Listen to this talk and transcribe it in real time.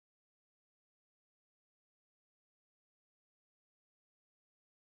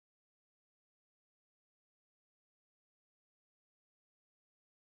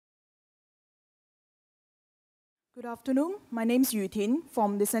Good afternoon. My name is Yu Tin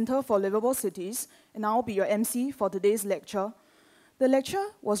from the Center for Livable Cities, and I'll be your MC for today's lecture. The lecture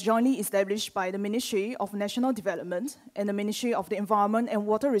was jointly established by the Ministry of National Development and the Ministry of the Environment and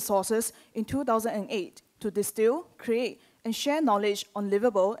Water Resources in 2008 to distill, create, and share knowledge on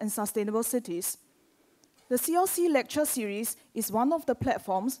livable and sustainable cities. The CLC lecture series is one of the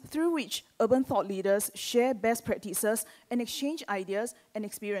platforms through which urban thought leaders share best practices and exchange ideas and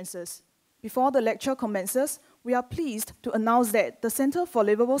experiences. Before the lecture commences, we are pleased to announce that the Center for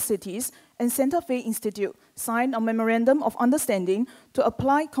Livable Cities and Santa Fe Institute signed a Memorandum of Understanding to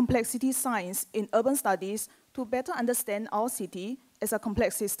apply complexity science in urban studies to better understand our city as a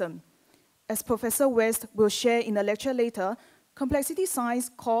complex system. As Professor West will share in a lecture later, complexity science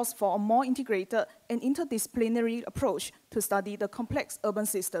calls for a more integrated and interdisciplinary approach to study the complex urban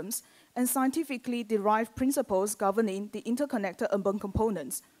systems and scientifically derive principles governing the interconnected urban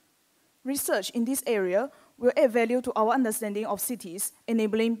components. Research in this area will add value to our understanding of cities,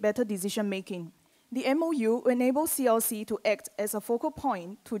 enabling better decision-making. The MOU will enable CLC to act as a focal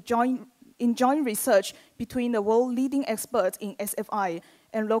point to joint research between the world-leading experts in SFI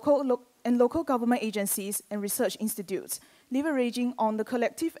and local government agencies and research institutes, leveraging on the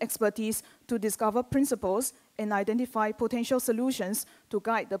collective expertise to discover principles and identify potential solutions to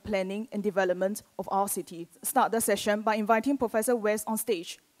guide the planning and development of our city. Start the session by inviting Professor West on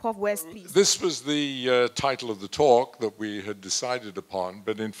stage. Prof West, please. This was the title of the talk that we had decided upon,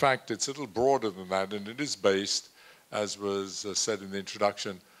 but in fact it's a little broader than that, and it is based, as was said in the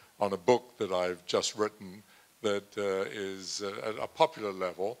introduction, on a book that I've just written that is at a popular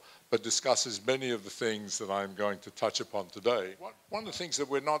level, but discusses many of the things that I'm going to touch upon today. One of the things that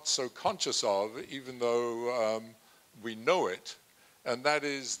we're not so conscious of, even though we know it, and that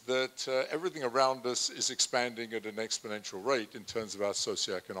is that everything around us is expanding at an exponential rate in terms of our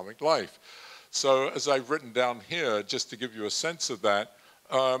socioeconomic life. So as I've written down here, just to give you a sense of that,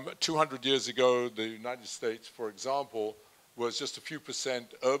 200 years ago, the United States, for example, was just a few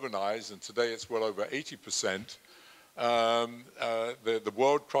percent urbanized, and today it's well over 80%. The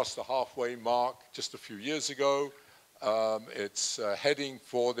world crossed the halfway mark just a few years ago. It's heading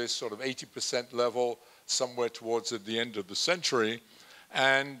for this sort of 80% level somewhere towards at the end of the century.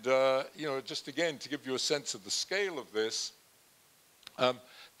 And, you know, just again, to give you a sense of the scale of this,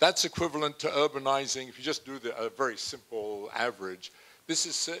 that's equivalent to urbanizing, if you just do a very simple average, this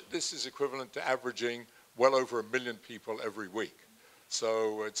is equivalent to averaging well over 1 million people every week.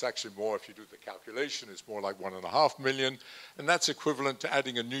 So it's actually more, if you do the calculation, it's more like 1.5 million. And that's equivalent to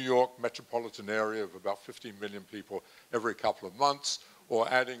adding a New York metropolitan area of about 15 million people every couple of months, or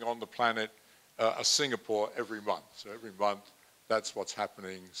adding on the planet a Singapore every month. So every month, that's what's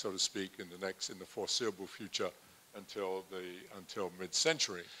happening, so to speak, in the foreseeable future until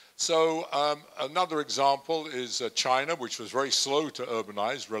mid-century. So another example is China, which was very slow to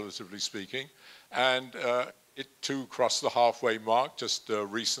urbanize, relatively speaking, and it too crossed the halfway mark just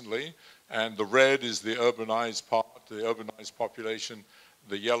recently. And the red is the urbanized part, the urbanized population.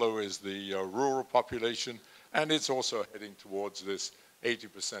 The yellow is the rural population, and it's also heading towards this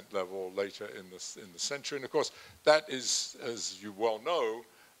 80% level later in the century. And of course, that is, as you well know,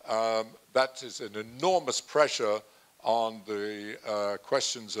 that is an enormous pressure on the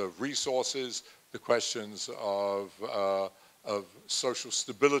questions of resources, the questions of social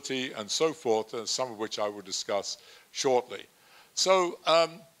stability and so forth, and some of which I will discuss shortly. So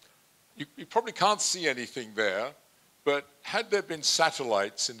you probably can't see anything there, but had there been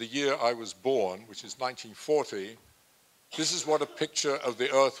satellites in the year I was born, which is 1940, this is what a picture of the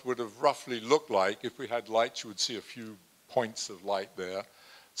Earth would have roughly looked like. If we had lights, you would see a few points of light there.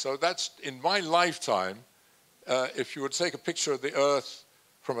 So that's, in my lifetime, if you would take a picture of the Earth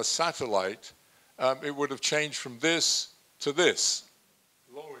from a satellite, it would have changed from this to this,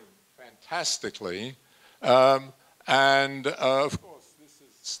 glowing fantastically. And of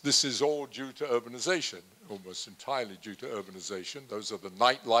course, this is all due to urbanization, almost entirely due to urbanization. Those are the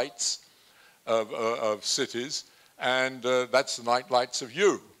night lights of cities. And that's the night lights of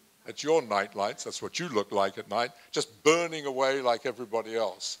you. That's your night lights. That's what you look like at night, just burning away like everybody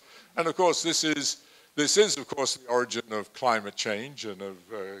else. And of course, this is of course the origin of climate change and of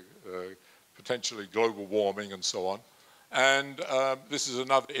potentially global warming and so on. And this is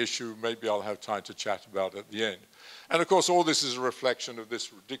another issue maybe I'll have time to chat about at the end. And of course, all this is a reflection of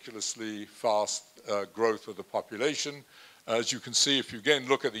this ridiculously fast growth of the population. As you can see, if you again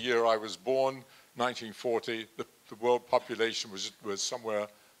look at the year I was born, 1940, the world population was somewhere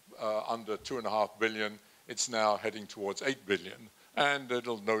under 2.5 billion. It's now heading towards 8 billion. And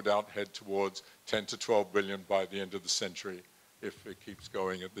it'll no doubt head towards 10 to 12 billion by the end of the century if it keeps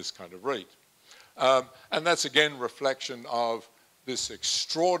going at this kind of rate. And that's again reflection of this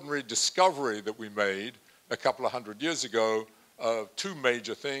extraordinary discovery that we made a couple of hundred years ago of two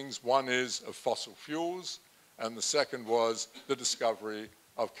major things. One is of fossil fuels, and the second was the discovery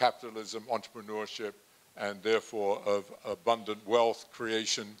of capitalism, entrepreneurship, and therefore of abundant wealth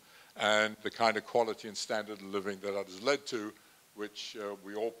creation and the kind of quality and standard of living that that has led to, which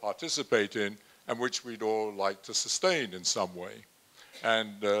we all participate in and which we'd all like to sustain in some way.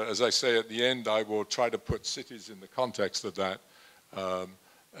 And as I say at the end, I will try to put cities in the context of that,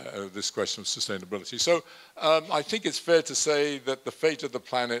 this question of sustainability. So I think it's fair to say that the fate of the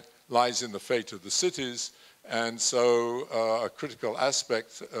planet lies in the fate of the cities. And so a critical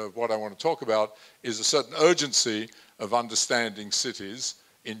aspect of what I want to talk about is a certain urgency of understanding cities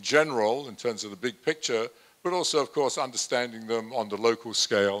in general, in terms of the big picture, but also, of course, understanding them on the local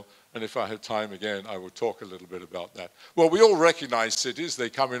scale. And if I have time again, I will talk a little bit about that. Well, we all recognize cities.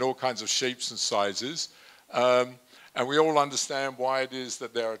 They come in all kinds of shapes and sizes. And we all understand why it is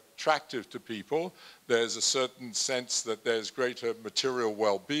that they're attractive to people. There's a certain sense that there's greater material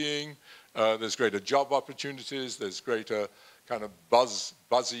well-being, there's greater job opportunities, there's greater kind of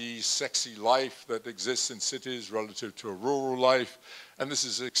buzzy, sexy life that exists in cities relative to a rural life. And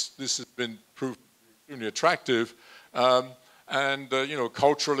this has been proved extremely attractive. You know,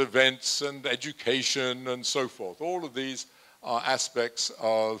 cultural events and education and so forth. All of these are aspects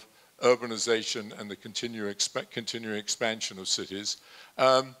of urbanization and the continuing expansion of cities.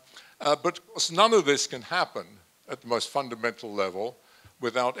 But of course, none of this can happen at the most fundamental level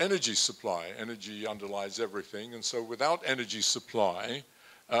without energy supply. Energy underlies everything, and so without energy supply,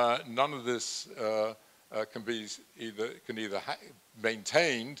 none of this can be either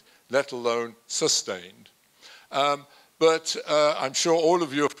maintained, let alone sustained. But I'm sure all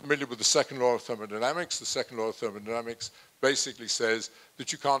of you are familiar with the second law of thermodynamics. The second law of thermodynamics basically says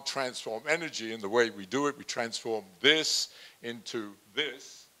that you can't transform energy in the way we do it. We transform this into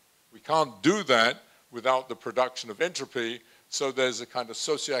this. We can't do that without the production of entropy. So there's a kind of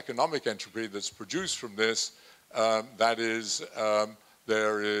socioeconomic entropy that's produced from this. That is,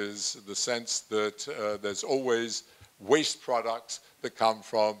 there is the sense that there's always waste products that come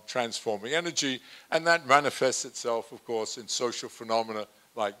from transforming energy, and that manifests itself, of course, in social phenomena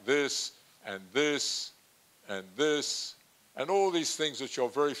like this, and this, and this, and all these things which you're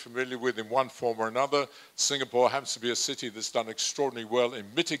very familiar with in one form or another. Singapore happens to be a city that's done extraordinarily well in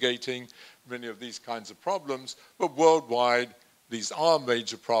mitigating many of these kinds of problems, but worldwide, these are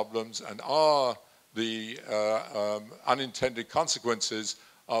major problems and are the unintended consequences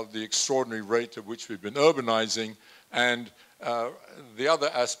of the extraordinary rate at which we've been urbanizing. And the other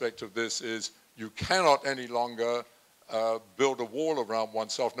aspect of this is you cannot any longer build a wall around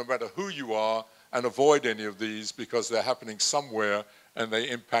oneself, no matter who you are, and avoid any of these because they're happening somewhere and they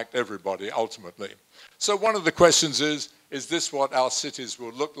impact everybody ultimately. So one of the questions is this what our cities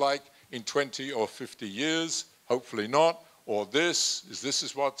will look like in 20 or 50 years? Hopefully not. Or this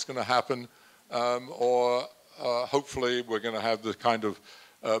is what's going to happen? Hopefully we're going to have the kind of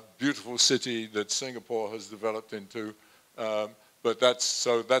beautiful city that Singapore has developed into. But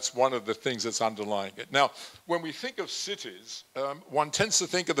that's one of the things that's underlying it. Now, when we think of cities, one tends to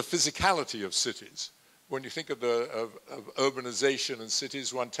think of the physicality of cities. When you think of urbanization and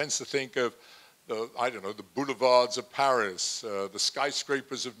cities, one tends to think of the boulevards of Paris, the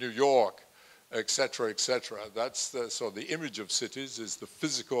skyscrapers of New York, et cetera, et cetera. That's the image of cities is the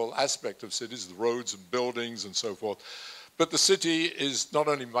physical aspect of cities, the roads and buildings and so forth. But the city is not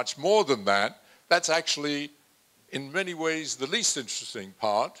only much more than that, that's actually in many ways the least interesting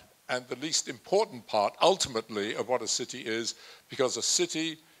part and the least important part ultimately of what a city is, because a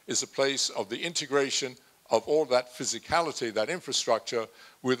city is a place of the integration of all that physicality, that infrastructure,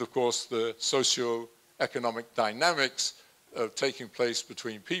 with of course the socio-economic dynamics taking place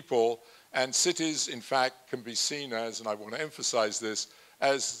between people. And cities, in fact, can be seen as, and I want to emphasize this,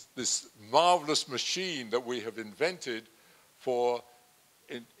 as this marvelous machine that we have invented for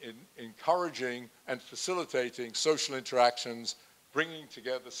encouraging and facilitating social interactions, bringing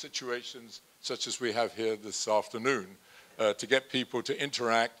together situations such as we have here this afternoon, to get people to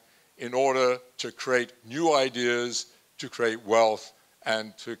interact in order to create new ideas, to create wealth,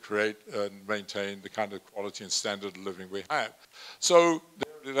 and to create and maintain the kind of quality and standard of living we have. So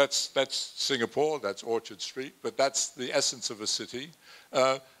that's Singapore, that's Orchard Street, but that's the essence of a city.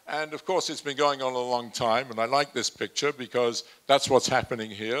 And of course, it's been going on a long time, and I like this picture because that's what's happening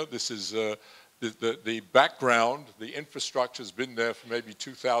here. This is the background, the infrastructure has been there for maybe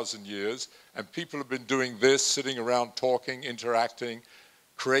 2,000 years, and people have been doing this, sitting around talking, interacting,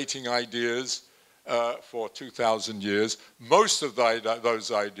 creating ideas. for 2,000 years. Most of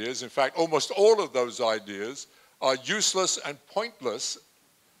those ideas, in fact, almost all of those ideas are useless and pointless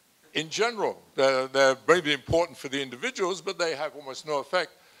in general. They're maybe important for the individuals, but they have almost no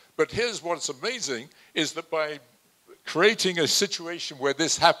effect. But here's what's amazing, is that by creating a situation where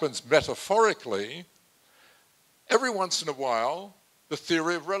this happens metaphorically, every once in a while, the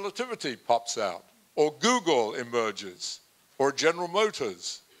theory of relativity pops out, or Google emerges, or General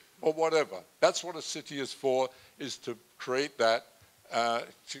Motors, or whatever. That's what a city is for, is to create that,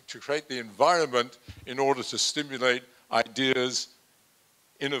 to create the environment in order to stimulate ideas,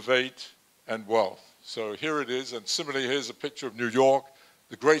 innovate, and wealth. So here it is, and similarly, here's a picture of New York,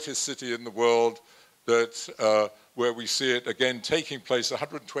 the greatest city in the world, that, where we see it again taking place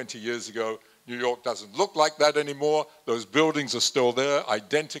 120 years ago. New York doesn't look like that anymore. Those buildings are still there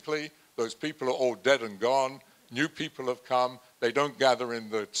identically. Those people are all dead and gone. New people have come. They don't gather in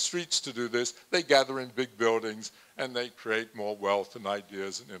the streets to do this. They gather in big buildings, and they create more wealth and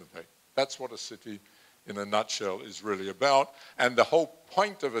ideas and innovate. That's what a city, in a nutshell, is really about. And the whole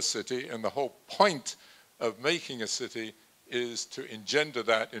point of a city and the whole point of making a city is to engender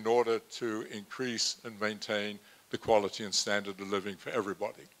that in order to increase and maintain the quality and standard of living for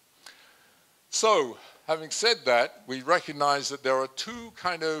everybody. So, having said that, we recognize that there are two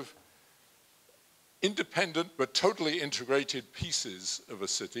kind of independent but totally integrated pieces of a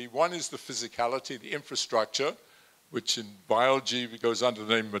city. One is the physicality, the infrastructure, which in biology goes under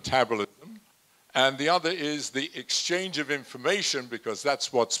the name metabolism. And the other is the exchange of information, because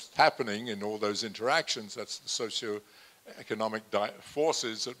that's what's happening in all those interactions. That's the socio-economic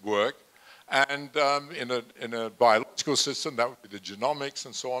forces at work. And in a biological system, that would be the genomics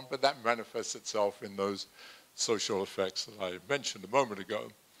and so on, but that manifests itself in those social effects that I mentioned a moment ago.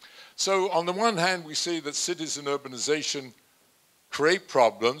 So on the one hand, we see that cities and urbanization create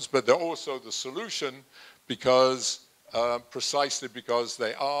problems, but they're also the solution, because precisely because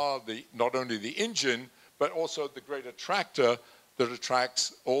they are not only the engine, but also the great attractor that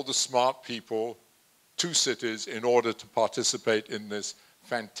attracts all the smart people to cities in order to participate in this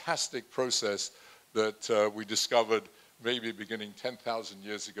fantastic process that we discovered maybe beginning 10,000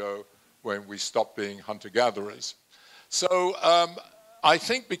 years ago when we stopped being hunter-gatherers. So I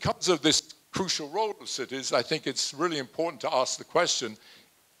think because of this crucial role of cities, I think it's really important to ask the question,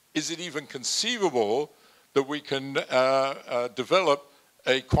 is it even conceivable that we can develop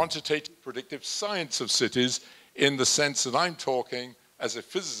a quantitative predictive science of cities in the sense that I'm talking as a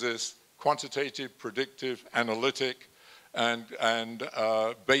physicist, quantitative, predictive, analytic, and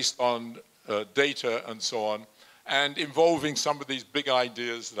based on data and so on, and involving some of these big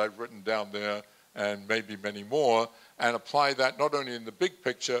ideas that I've written down there, and maybe many more, and apply that not only in the big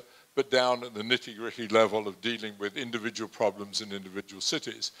picture, but down at the nitty-gritty level of dealing with individual problems in individual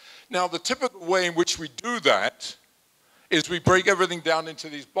cities. Now, the typical way in which we do that is we break everything down into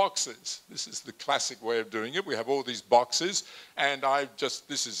these boxes. This is the classic way of doing it. We have all these boxes, and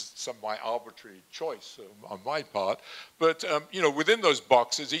this is some of my arbitrary choice on my part, but you know, within those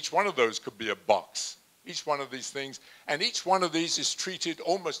boxes, each one of those could be a box. Each one of these things, and each one of these is treated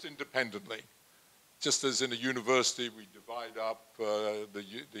almost independently. Just as in a university, we divide up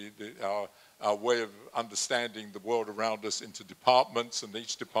our way of understanding the world around us into departments, and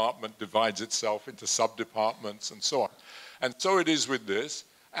each department divides itself into sub-departments and so on. And so it is with this,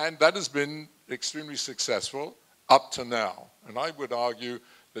 and that has been extremely successful up to now. And I would argue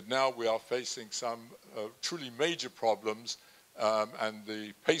that now we are facing some truly major problems, and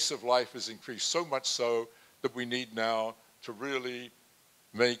the pace of life has increased so much so that we need now to really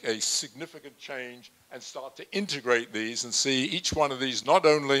make a significant change and start to integrate these and see each one of these not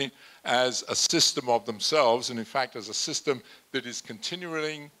only as a system of themselves, and in fact as a system that is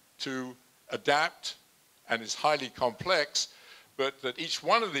continuing to adapt and is highly complex, but that each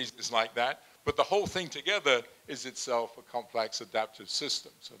one of these is like that, but the whole thing together is itself a complex adaptive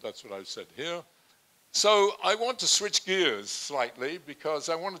system. So that's what I've said here. So I want to switch gears slightly, because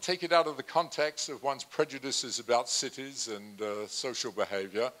I want to take it out of the context of one's prejudices about cities and social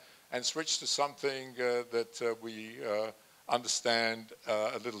behavior, and switch to something that we understand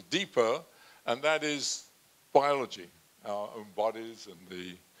a little deeper, and that is biology, our own bodies and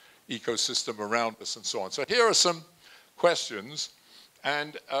the ecosystem around us and so on. So here are some questions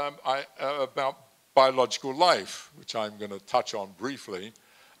and about biological life, which I'm going to touch on briefly.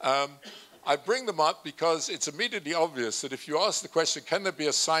 I bring them up because it's immediately obvious that if you ask the question, can there be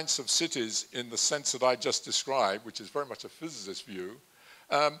a science of cities in the sense that I just described, which is very much a physicist view,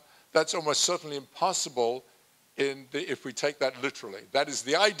 that's almost certainly impossible if we take that literally. That is,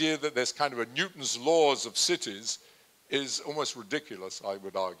 the idea that there's kind of a Newton's laws of cities is almost ridiculous, I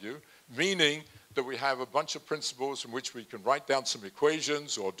would argue, meaning that we have a bunch of principles from which we can write down some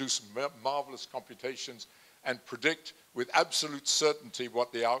equations or do some marvelous computations and predict with absolute certainty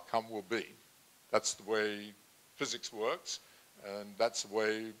what the outcome will be. That's the way physics works, and that's the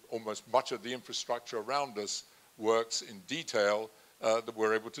way almost much of the infrastructure around us works in detail, that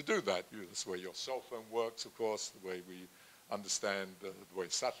we're able to do that. That's the way your cell phone works, of course, the way we understand the way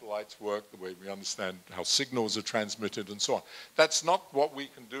satellites work, the way we understand how signals are transmitted, and so on. That's not what we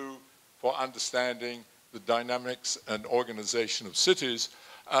can do for understanding the dynamics and organization of cities.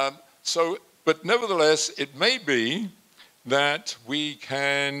 But nevertheless, it may be that we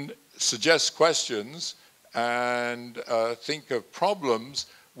can suggest questions and think of problems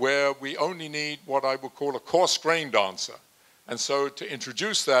where we only need what I would call a coarse-grained answer. And so to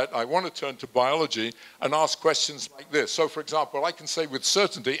introduce that, I want to turn to biology and ask questions like this. So for example, I can say with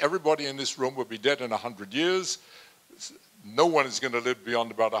certainty, everybody in this room will be dead in 100 years. No one is going to live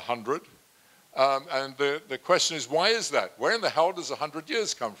beyond about 100. And the question is, why is that? Where in the hell does 100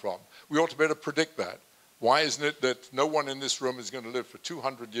 years come from? We ought to be able to predict that. Why isn't it that no one in this room is going to live for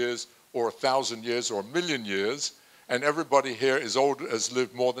 200 years or 1,000 years or 1,000,000 years, and everybody here has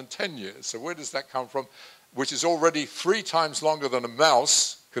lived more than 10 years? So where does that come from? Which is already 3 times longer than a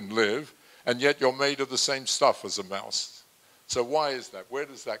mouse can live, and yet you're made of the same stuff as a mouse. So why is that? Where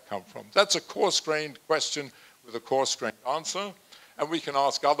does that come from? That's a coarse-grained question with a coarse-grained answer. And we can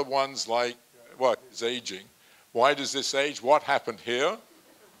ask other ones like, what is aging? Why does this age? What happened here,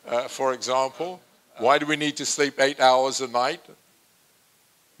 for example? Why do we need to sleep 8 hours a night?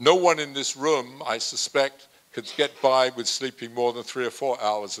 No one in this room, I suspect, could get by with sleeping more than 3 or 4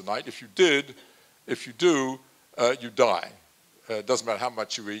 hours a night. If you do, you die. It doesn't matter how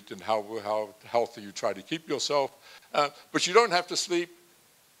much you eat and how healthy you try to keep yourself. But you don't have to sleep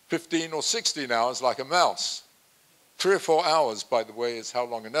 15 or 16 hours like a mouse. 3 or 4 hours, by the way, is how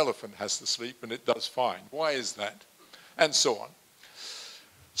long an elephant has to sleep, and it does fine. Why is that? And so on.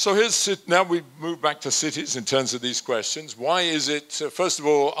 So now we move back to cities in terms of these questions. Why is it, first of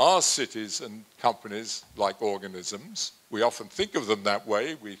all, are cities and companies like organisms? We often think of them that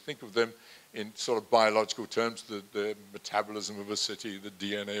way. We think of them in sort of biological terms, the metabolism of a city, the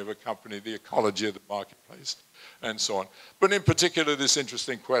DNA of a company, the ecology of the marketplace, and so on. But in particular, this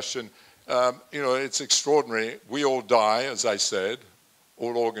interesting question, it's extraordinary. We all die, as I said.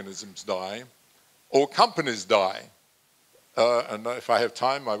 All organisms die. All companies die. And if I have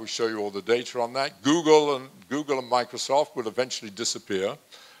time, I will show you all the data on that. Google and Microsoft will eventually disappear.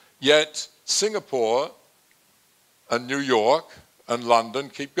 Yet Singapore and New York and London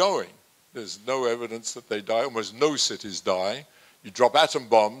keep going. There's no evidence that they die. Almost no cities die. You drop atom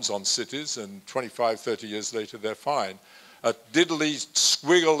bombs on cities, and 25, 30 years later, they're fine. A diddly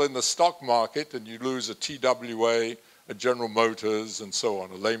squiggle in the stock market, and you lose a TWA, a General Motors, and so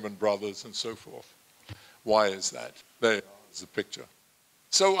on, a Lehman Brothers, and so forth. Why is that? There is the picture.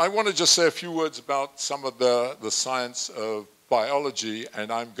 So I want to just say a few words about some of the science of biology,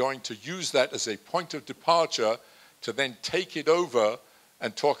 and I'm going to use that as a point of departure to then take it over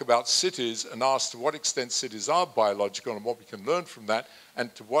and talk about cities and ask to what extent cities are biological and what we can learn from that,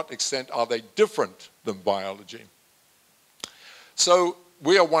 and to what extent are they different than biology. So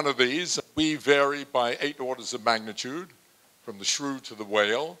we are one of these. We vary by 8 orders of magnitude, from the shrew to the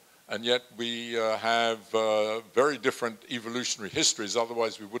whale, and yet we have very different evolutionary histories,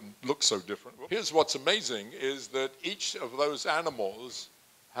 otherwise we wouldn't look so different. Here's what's amazing, is that each of those animals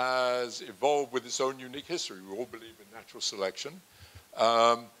has evolved with its own unique history. We all believe in natural selection.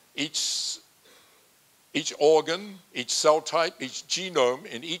 Each organ, each cell type, each genome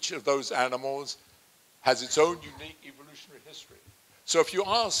in each of those animals has its own unique evolutionary history. So if you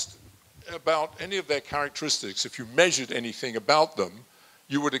asked about any of their characteristics, if you measured anything about them,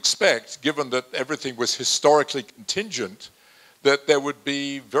 you would expect, given that everything was historically contingent, that there would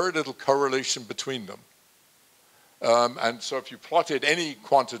be very little correlation between them. And so if you plotted any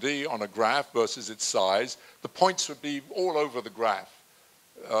quantity on a graph versus its size, the points would be all over the graph,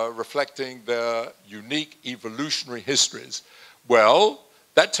 reflecting their unique evolutionary histories. Well,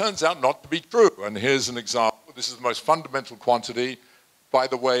 that turns out not to be true. And here's an example. This is the most fundamental quantity, by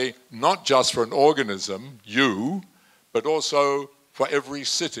the way, not just for an organism, you, but also for every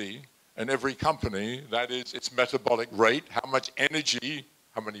city and every company. That is its metabolic rate, how much energy,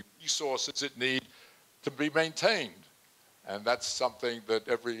 how many resources it needs to be maintained. And that's something that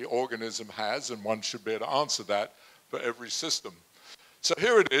every organism has, and one should be able to answer that for every system. So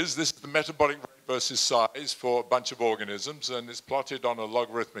here it is. This is the metabolic rate versus size for a bunch of organisms, and it's plotted on a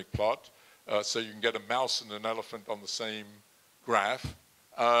logarithmic plot. So you can get a mouse and an elephant on the same graph.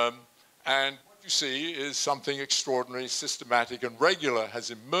 And what you see is something extraordinary, systematic, and regular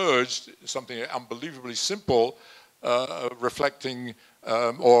has emerged, something unbelievably simple, reflecting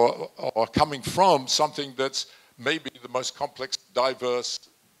or coming from something that's maybe the most complex, diverse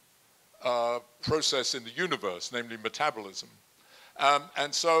process in the universe, namely metabolism.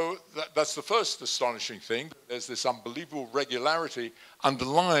 And so that's the first astonishing thing. There's this unbelievable regularity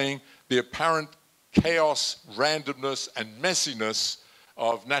underlying the apparent chaos, randomness, and messiness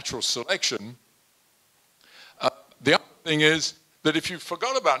of natural selection. The other thing is that if you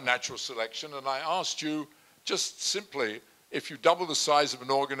forgot about natural selection, and I asked you just simply, if you double the size of an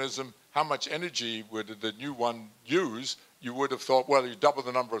organism, how much energy would the new one use? You would have thought, well, you double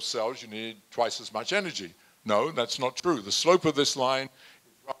the number of cells, you need twice as much energy. No, that's not true. The slope of this line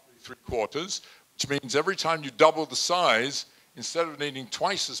is roughly 3/4, which means every time you double the size, instead of needing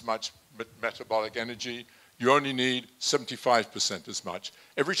twice as much metabolic energy, you only need 75% as much.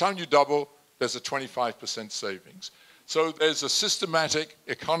 Every time you double, there's a 25% savings. So there's a systematic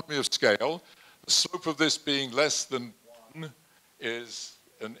economy of scale. The slope of this being less than 1 is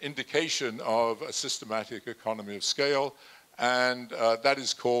an indication of a systematic economy of scale, and that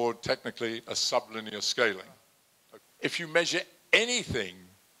is called technically a sublinear scaling. If you measure anything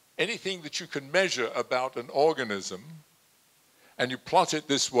that you can measure about an organism, and you plot it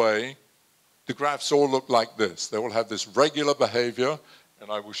this way, the graphs all look like this. They all have this regular behavior,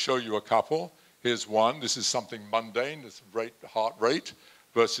 and I will show you a couple. Here's one. This is something mundane. This is heart rate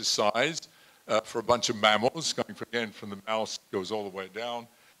versus size for a bunch of mammals, going from the mouse, goes all the way down.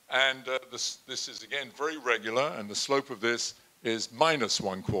 And this is, again, very regular, and the slope of this is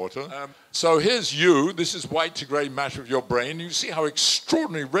 -1/4. So here's you. This is white to gray matter of your brain. You see how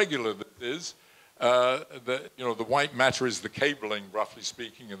extraordinarily regular this is. The white matter is the cabling, roughly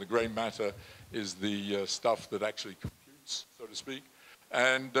speaking, and the gray matter is the stuff that actually computes, so to speak.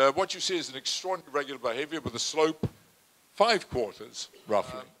 And what you see is an extraordinarily regular behavior with a slope 5/4,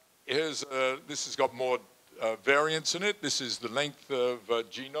 roughly. This has got more variance in it. This is the length of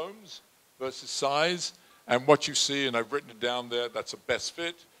genomes versus size. And what you see, and I've written it down there, that's a best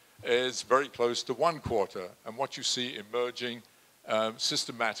fit, is very close to 1/4. And what you see emerging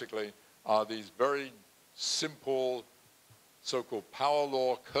systematically are these very simple so-called power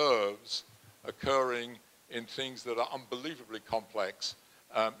law curves occurring in things that are unbelievably complex,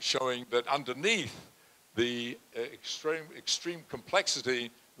 showing that underneath the extreme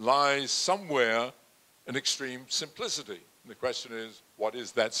complexity lies somewhere an extreme simplicity. And the question is, what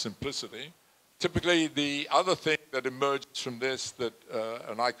is that simplicity? Typically, the other thing that emerges from this,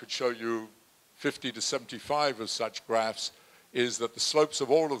 and I could show you 50 to 75 of such graphs, is that the slopes of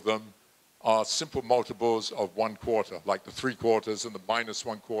all of them are simple multiples of 1/4, like the 3/4 and the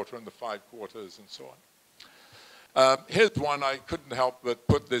 -1/4 and the 5/4 and so on. Here's one I couldn't help but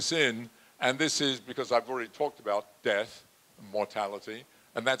put this in, and this is because I've already talked about death and mortality,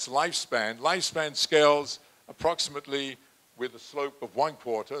 and that's lifespan. Lifespan scales approximately with a slope of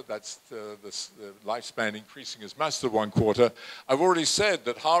 1/4, that's the lifespan increasing as mass to the 1/4. I've already said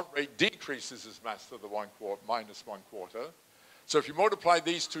that heart rate decreases as mass to the -1/4. So if you multiply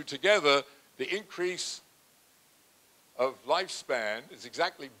these two together, the increase of lifespan is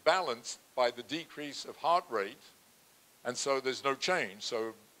exactly balanced by the decrease of heart rate, and so there's no change.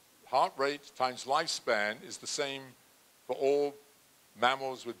 So heart rate times lifespan is the same for all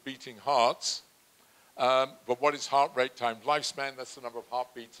mammals with beating hearts. But what is heart rate times lifespan? That's the number of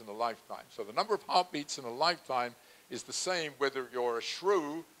heartbeats in a lifetime. So the number of heartbeats in a lifetime is the same whether you're a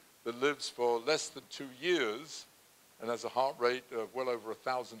shrew that lives for less than 2 years and has a heart rate of well over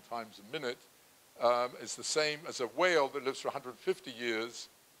 1,000 times a minute. It's the same as a whale that lives for 150 years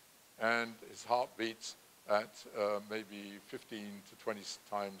and his heart beats at maybe 15 to 20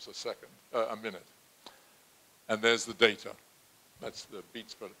 times a minute. And there's the data. That's the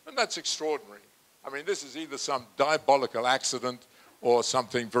beats per, and that's extraordinary. I mean, this is either some diabolical accident or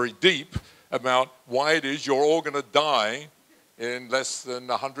something very deep about why it is you're all going to die in less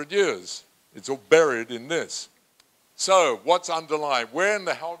than 100 years. It's all buried in this. So what's underlying? Where in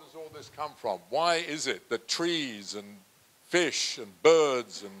the hell does all this come from? Why is it that trees and fish and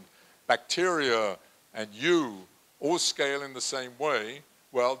birds and bacteria and you all scale in the same way?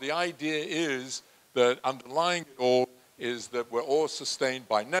 Well, the idea is that underlying it all is that we're all sustained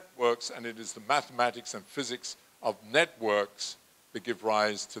by networks, and it is the mathematics and physics of networks that give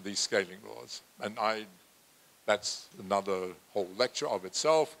rise to these scaling laws. And that's another whole lecture of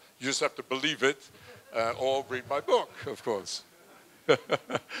itself. You just have to believe it or read my book, of course.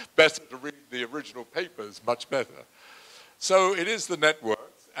 Better to read the original papers, much better. So it is the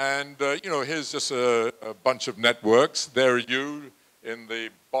networks, and here's just a bunch of networks. There are you in the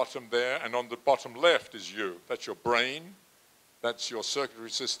bottom there, and on the bottom left is you. That's your brain, that's your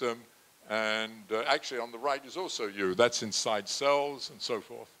circulatory system, and actually on the right is also you. That's inside cells and so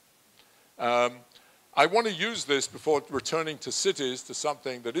forth. I want to use this before returning to cities to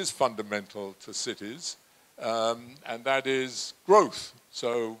something that is fundamental to cities, and that is growth.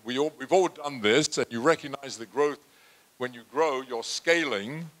 So we've all done this, and you recognize the growth. When you grow, you're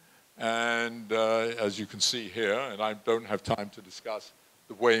scaling, and as you can see here, and I don't have time to discuss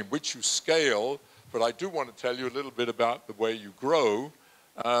the way in which you scale, but I do want to tell you a little bit about the way you grow,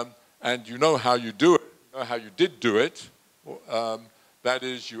 and you know how you do it, you know how you did do it. That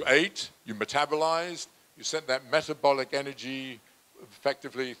is, you ate, you metabolized, you sent that metabolic energy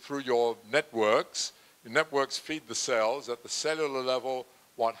effectively through your networks. Your networks feed the cells. At the cellular level,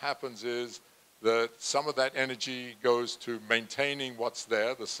 what happens is that some of that energy goes to maintaining what's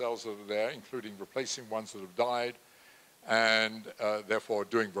there, the cells that are there, including replacing ones that have died, and therefore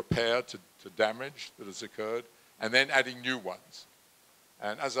doing repair to damage that has occurred, and then adding new ones.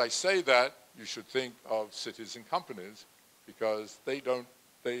 And as I say that, you should think of cities and companies, because they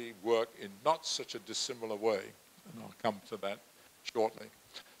work in not such a dissimilar way. And I'll come to that shortly.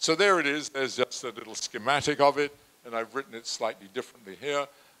 So there it is. There's just a little schematic of it, and I've written it slightly differently here.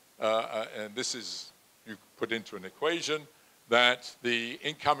 And this is, you put into an equation that the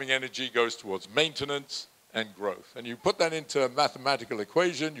incoming energy goes towards maintenance and growth. And you put that into a mathematical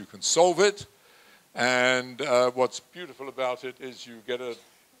equation, you can solve it. And what's beautiful about it is you get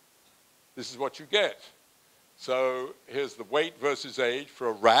this is what you get. So here's the weight versus age for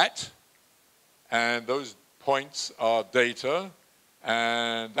a rat, and those points are data,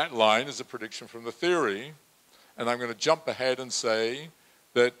 and that line is a prediction from the theory. And I'm going to jump ahead and say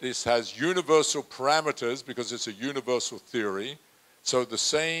that this has universal parameters because it's a universal theory. So the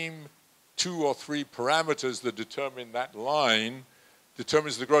same 2 or 3 parameters that determine that line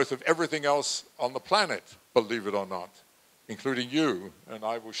determines the growth of everything else on the planet, believe it or not, including you. And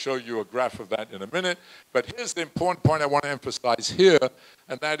I will show you a graph of that in a minute. But here's the important point I want to emphasize here,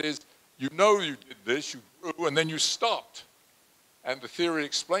 and that is, you know you did this, you grew, and then you stopped. And the theory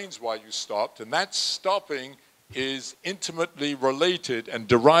explains why you stopped, and that stopping is intimately related and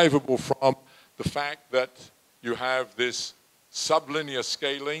derivable from the fact that you have this sublinear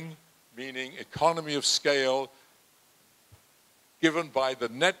scaling, meaning economy of scale, given by the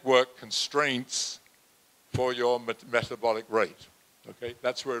network constraints for your metabolic rate. Okay,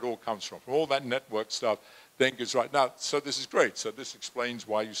 that's where it all comes from all that network stuff. Then goes right now. So this is great. So this explains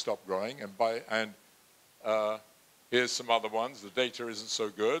why you stopped growing. And here's some other ones. The data isn't so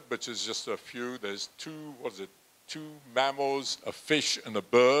good, but there's just a few. There's 2 mammals, a fish, and a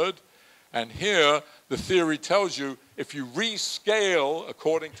bird. And here, the theory tells you, if you rescale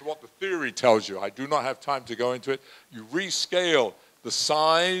according to what the theory tells you, I do not have time to go into it, you rescale the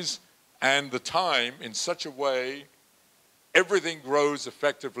size and the time in such a way, everything grows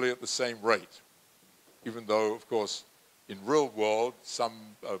effectively at the same rate. Even though, of course, in real world, some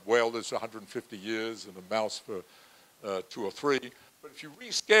whale lives for 150 years and a mouse for 2 or 3. But if you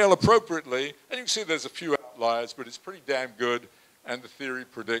rescale appropriately, and you can see there's a few outliers, but it's pretty damn good. And the theory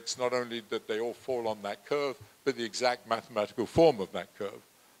predicts not only that they all fall on that curve, but the exact mathematical form of that curve.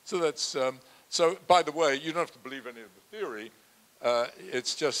 So that's, so by the way, you don't have to believe any of the theory.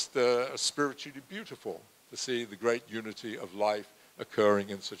 It's just spiritually beautiful to see the great unity of life occurring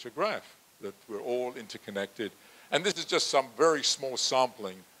in such a graph, that we're all interconnected. And this is just some very small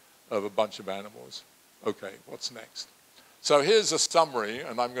sampling of a bunch of animals. Okay, what's next? So here's a summary,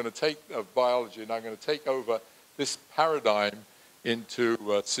 and I'm going to take biology, and I'm going to take over this paradigm into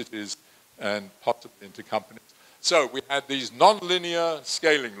cities and possibly into companies. So we had these nonlinear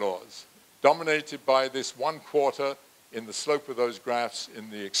scaling laws dominated by this 1/4 in the slope of those graphs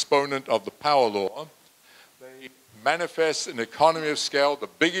in the exponent of the power law. They manifest an economy of scale. The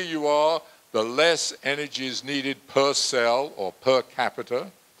bigger you are, the less energy is needed per cell or per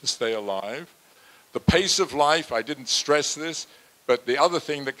capita to stay alive. The pace of life, I didn't stress this, but the other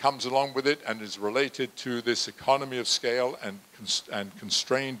thing that comes along with it and is related to this economy of scale and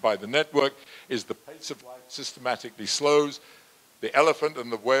constrained by the network is the pace of life systematically slows. The elephant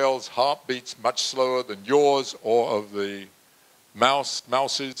and the whale's heart beats much slower than yours or of the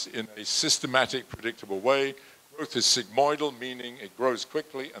mouses in a systematic, predictable way. Growth is sigmoidal, meaning it grows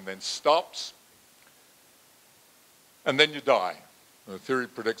quickly and then stops. And then you die. The theory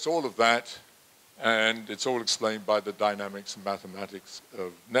predicts all of that, and it's all explained by the dynamics and mathematics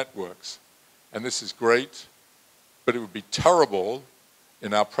of networks. And this is great, but it would be terrible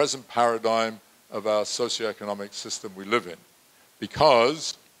in our present paradigm of our socioeconomic system we live in,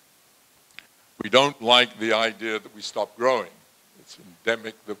 because we don't like the idea that we stop growing. it's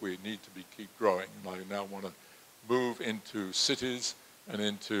endemic that we need to keep growing. And I now want to move into cities and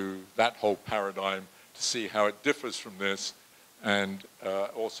into that whole paradigm to see how it differs from this, and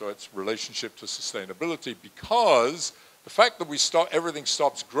also its relationship to sustainability, because the fact that everything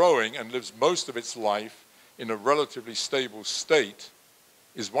stops growing and lives most of its life in a relatively stable state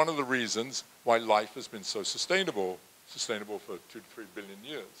is one of the reasons why life has been so sustainable for 2 to 3 billion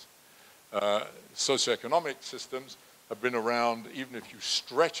years. Socioeconomic systems have been around, even if you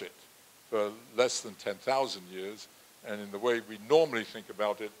stretch it, for less than 10,000 years, and in the way we normally think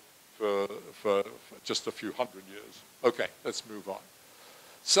about it, for just a few hundred years. Okay, let's move on.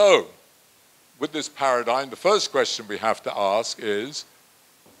 So, with this paradigm, the first question we have to ask is,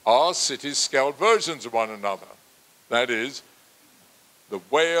 are cities scaled versions of one another? That is, the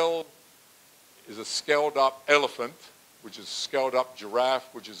whale is a scaled up elephant, which is a scaled up giraffe,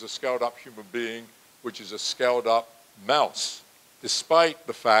 which is a scaled up human being, which is a scaled up mouse, despite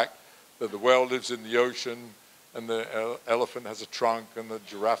the fact that the whale lives in the ocean and the elephant has a trunk and the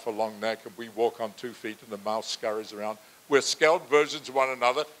giraffe a long neck and we walk on 2 feet and the mouse scurries around. We're scaled versions of one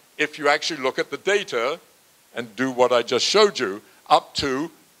another if you actually look at the data and do what I just showed you, up to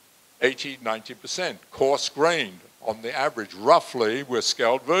 80, 90%, coarse-grained on the average. Roughly, we're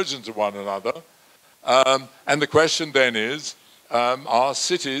scaled versions of one another. And the question then is, are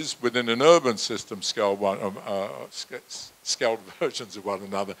cities within an urban system scaled versions of one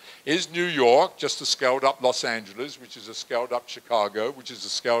another? Is New York just a scaled up Los Angeles, which is a scaled up Chicago, which is a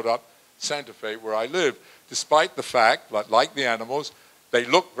scaled up Santa Fe, where I live, despite the fact that, like the animals, they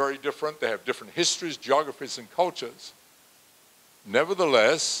look very different, they have different histories, geographies, and cultures.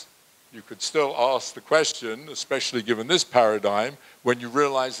 Nevertheless, you could still ask the question, especially given this paradigm, when you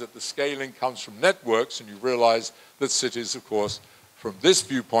realize that the scaling comes from networks, and you realize that cities, of course, from this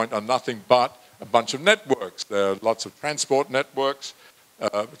viewpoint, are nothing but a bunch of networks. There are lots of transport networks,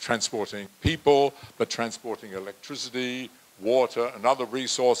 transporting people, but transporting electricity, water, and other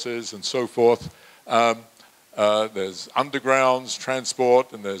resources, and so forth. There's undergrounds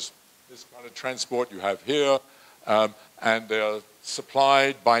transport, and there's this kind of transport you have here, and they're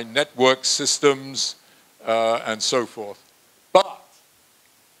supplied by network systems, and so forth. But,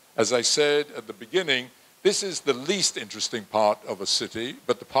 as I said at the beginning, this is the least interesting part of a city,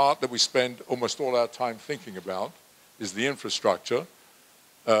 but the part that we spend almost all our time thinking about is the infrastructure,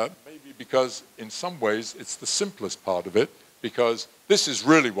 maybe because in some ways it's the simplest part of it, because this is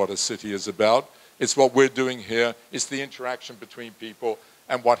really what a city is about. It's what we're doing here. It's the interaction between people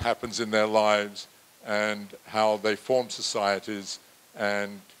and what happens in their lives and how they form societies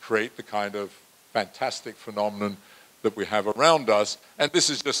and create the kind of fantastic phenomenon that we have around us. And this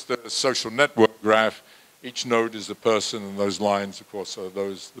is just a social network graph. Each node is a person, and those lines, of course, are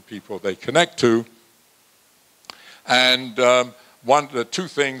the people they connect to. And the two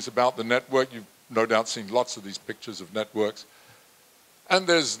things about the network, you've no doubt seen lots of these pictures of networks. And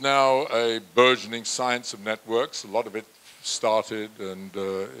there's now a burgeoning science of networks. A lot of it started and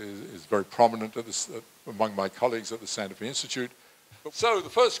is very prominent among my colleagues at the Santa Fe Institute. So the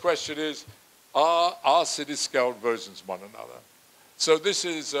first question is, are cities scaled versions of one another? So this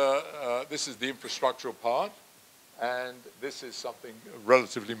is the infrastructural part, and this is something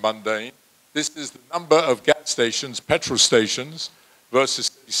relatively mundane. This is the number of gas stations, petrol stations, versus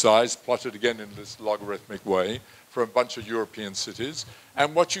city size, plotted again in this logarithmic way, for a bunch of European cities.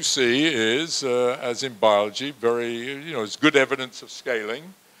 And what you see is, as in biology, it's good evidence of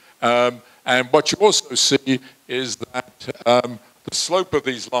scaling. And what you also see is that the slope of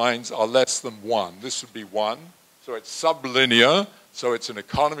these lines are less than 1. This would be 1, so it's sublinear, so it's an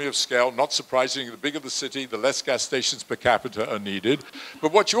economy of scale. Not surprisingly, the bigger the city, the less gas stations per capita are needed.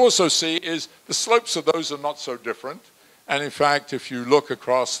 But what you also see is the slopes of those are not so different. And in fact, if you look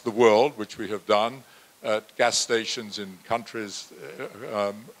across the world, which we have done, at gas stations in countries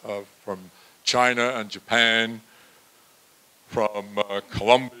from China and Japan, from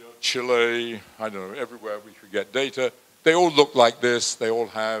Colombia, Chile, I don't know, everywhere we could get data, they all look like this. They all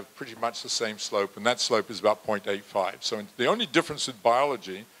have pretty much the same slope, and that slope is about 0.85. So the only difference with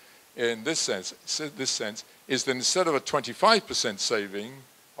biology in this sense is that instead of a 25% saving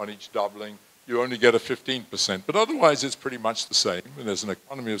on each doubling, you only get a 15%. But otherwise, it's pretty much the same, and there's an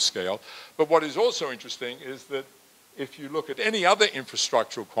economy of scale. But what is also interesting is that if you look at any other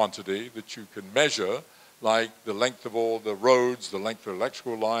infrastructural quantity that you can measure, like the length of all the roads, the length of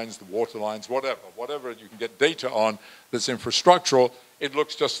electrical lines, the water lines, whatever you can get data on that's infrastructural, it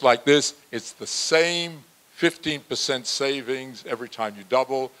looks just like this. It's the same 15% savings every time you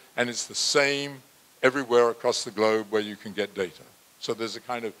double, and it's the same everywhere across the globe where you can get data. So there's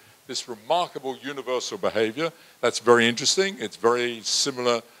this remarkable universal behavior. That's very interesting. It's very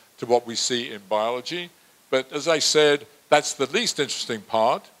similar to what we see in biology. But as I said, that's the least interesting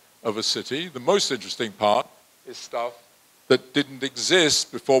part of a city. The most interesting part is stuff that didn't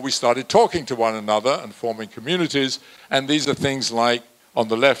exist before we started talking to one another and forming communities. And these are things like, on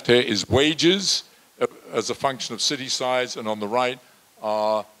the left here is wages as a function of city size, and on the right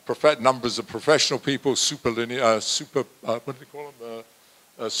are numbers of professional people, super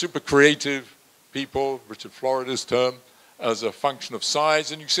creative people, Richard Florida's term, as a function of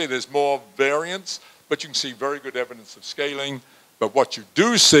size. And you can see there's more variance, but you can see very good evidence of scaling. But what you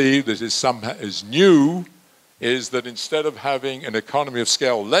do see that is new is that instead of having an economy of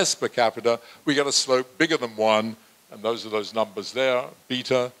scale less per capita, we got a slope bigger than 1, and those are those numbers there,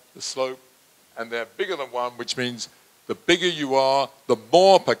 beta, the slope, and they're bigger than 1, which means the bigger you are, the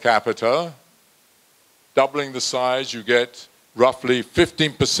more per capita. Doubling the size, you get roughly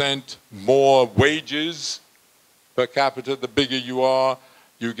 15% more wages per capita. The bigger you are,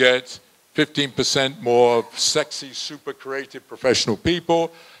 you get 15% more sexy, super creative professional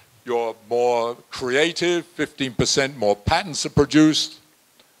people. You're more creative, 15% more patents are produced,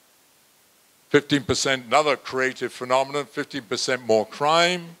 15% another creative phenomenon, 15% more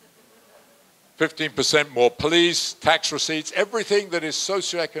crime, 15% more police, tax receipts, everything that is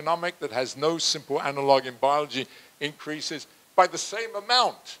socioeconomic that has no simple analog in biology increases by the same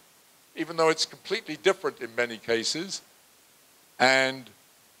amount, even though it's completely different in many cases. And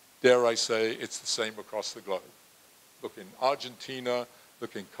dare I say, it's the same across the globe. Look in Argentina,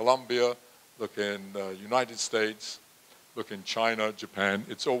 look in Colombia, look in the United States, look in China, Japan.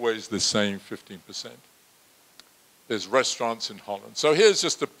 It's always the same 15%. There's restaurants in Holland. So here's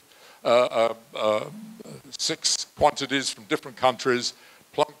just 6 quantities from different countries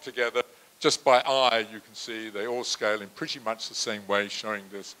plunked together. Just by eye, you can see they all scale in pretty much the same way, showing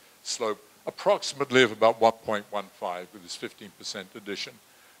this slope approximately of about 1.15 with this 15% addition.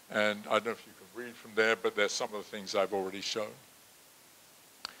 And I don't know if you can read from there, but there's some of the things I've already shown.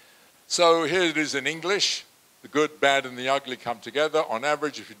 So here it is in English. The good, bad, and the ugly come together. On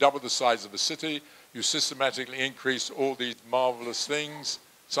average, if you double the size of a city, you systematically increase all these marvelous things.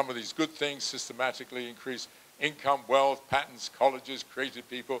 Some of these good things systematically increase income, wealth, patents, colleges, creative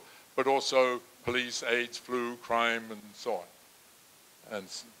people, but also police, AIDS, flu, crime, and so on.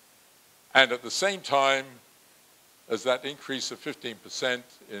 And at the same time, as that increase of 15%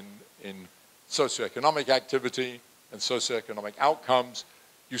 in socioeconomic activity and socioeconomic outcomes,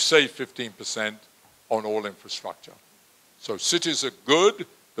 you save 15% on all infrastructure. So cities are good.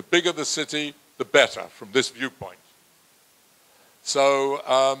 The bigger the city, the better from this viewpoint. So,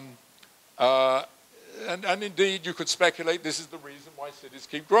 and indeed, you could speculate this is the reason why cities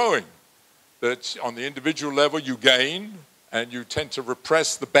keep growing. That on the individual level, you gain, and you tend to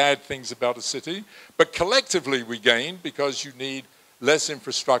repress the bad things about a city. But collectively, we gain because you need less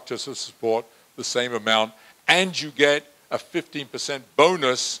infrastructure to support the same amount, and you get a 15%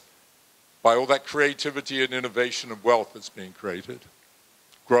 bonus by all that creativity and innovation and wealth that's being created.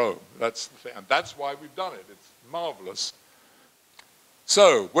 Grow, that's the thing. And that's why we've done it. It's marvelous.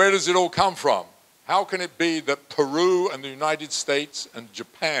 So, where does it all come from? How can it be that Peru and the United States and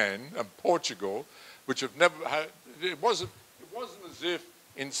Japan and Portugal, which have never had, it wasn't as if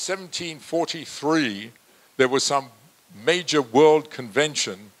in 1743 there was some major world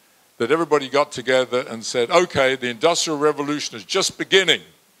convention that everybody got together and said, okay, the Industrial Revolution is just beginning,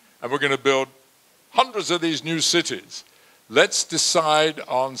 and we're going to build hundreds of these new cities. Let's decide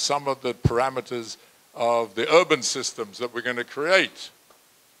on some of the parameters of the urban systems that we're going to create.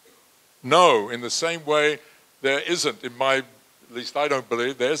 No, in the same way, there isn't, at least I don't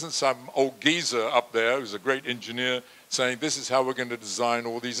believe, there isn't some old geezer up there who's a great engineer saying this is how we're going to design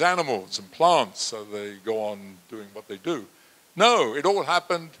all these animals and plants so they go on doing what they do. No, it all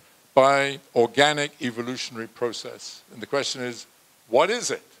happened by organic evolutionary process. And the question is, what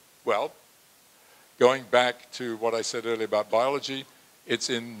is it? Well, going back to what I said earlier about biology, it's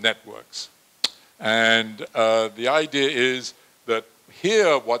in networks. And the idea is that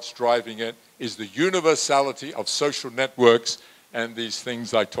here what's driving it is the universality of social networks and these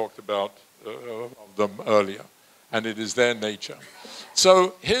things I talked about of them earlier. And it is their nature.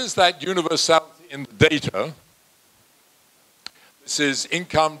 So here's that universality in the data. This is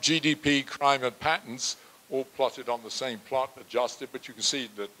income, GDP, crime, and patents, all plotted on the same plot, adjusted, but you can see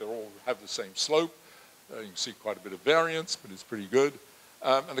that they all have the same slope. You can see quite a bit of variance, but it's pretty good.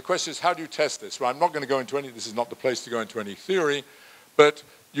 And the question is, how do you test this? Well, I'm not going to go into this is not the place to go into any theory, but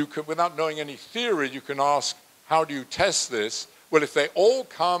you can, without knowing any theory, you can ask, how do you test this? Well, if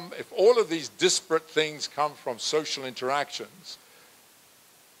all of these disparate things come from social interactions,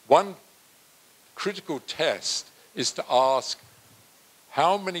 one critical test is to ask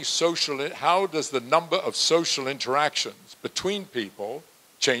how does the number of social interactions between people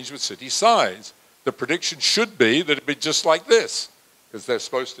change with city size? The prediction should be that it'd be just like this, because it's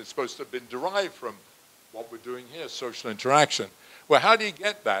supposed to have been derived from what we're doing here, social interaction. Well, how do you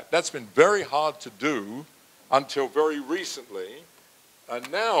get that? That's been very hard to do until very recently. And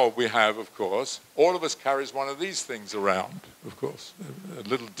now we have, of course, all of us carries one of these things around, of course, a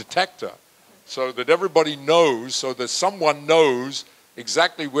little detector, so that everybody knows, so that someone knows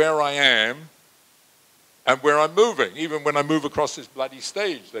exactly where I am and where I'm moving. Even when I move across this bloody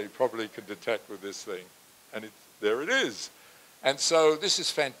stage, they probably can detect with this thing. And there it is. And so this is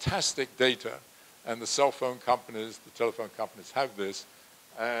fantastic data. And the cell phone companies, the telephone companies have this.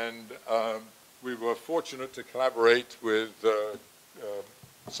 And we were fortunate to collaborate with,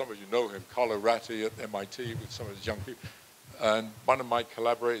 some of you know him, Carlo Ratti at MIT, with some of his young people. And one of my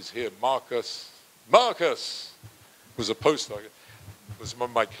collaborators here, Marcus was a postdoc, was one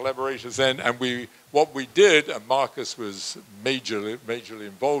of my collaborators then. And what we did, and Marcus was majorly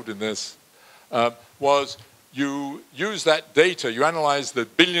involved in this, was you use that data, you analyze the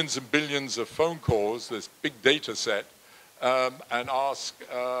billions and billions of phone calls, this big data set, and ask,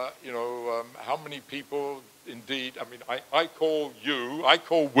 how many people indeed, I mean, I call you, I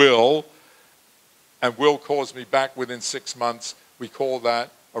call Will, and Will calls me back within 6 months. We call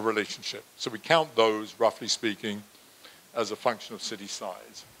that a relationship. So we count those, roughly speaking, as a function of city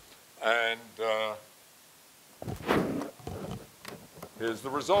size. And here's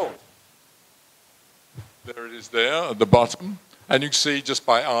the result. There it is there at the bottom. And you can see just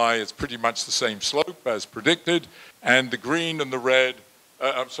by eye, it's pretty much the same slope as predicted. And the green and the red,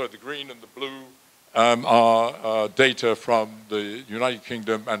 the green and the blue are data from the United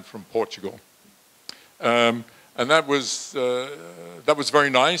Kingdom and from Portugal. And that was very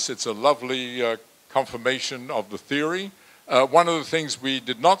nice. It's a lovely confirmation of the theory. One of the things we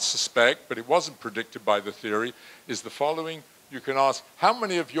did not suspect, but it wasn't predicted by the theory, is the following. You can ask, how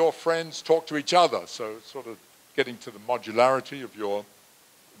many of your friends talk to each other? So sort of getting to the modularity of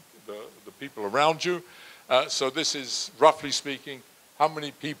the people around you. So this is, roughly speaking, how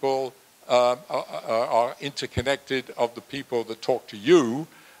many people are interconnected of the people that talk to you.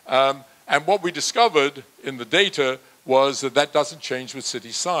 And what we discovered in the data was that that doesn't change with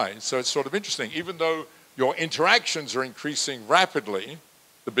city size. So it's sort of interesting. Even though your interactions are increasing rapidly,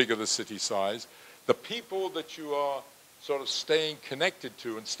 the bigger the city size, the people that you are sort of staying connected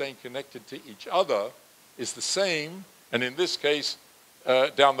to and staying connected to each other is the same. And in this case,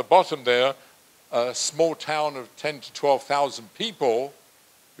 down the bottom there, a small town of 10 to 12,000 people,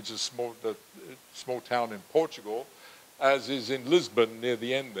 which is a small town in Portugal, as is in Lisbon near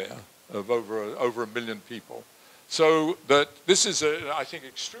the end there, of over 1 million people. So that this is, I think,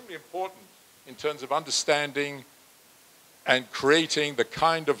 extremely important in terms of understanding and creating the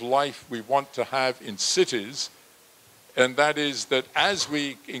kind of life we want to have in cities. And that is that as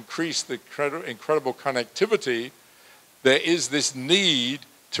we increase the incredible connectivity, there is this need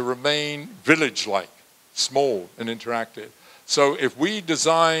to remain village-like, small and interactive. So if we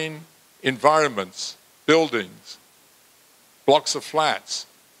design environments, buildings, blocks of flats,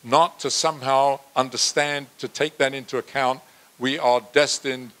 not to somehow understand, to take that into account, we are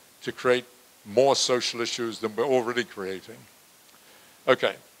destined to create more social issues than we're already creating.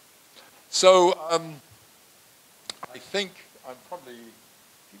 Okay, so I think I'm probably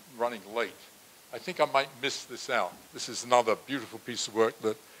running late. I think I might miss this out. This is another beautiful piece of work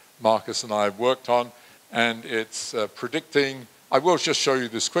that Marcus and I have worked on, and it's predicting. I will just show you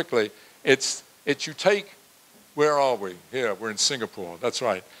this quickly. It's you take, where are we? Here, we're in Singapore, that's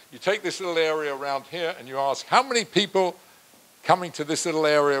right. You take this little area around here and you ask, how many people coming to this little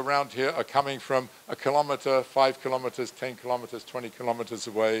area around here are coming from 1 kilometer, 5 kilometers, 10 kilometers, 20 kilometers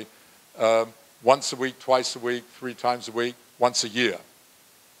away, once a week, twice a week, 3 times a week, once a year?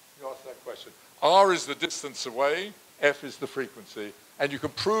 You ask that question. R is the distance away, F is the frequency, and you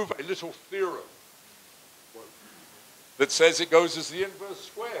can prove a little theorem that says it goes as the inverse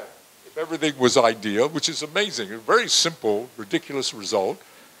square. If everything was ideal, which is amazing, a very simple, ridiculous result.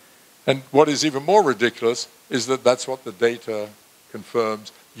 And what is even more ridiculous is that that's what the data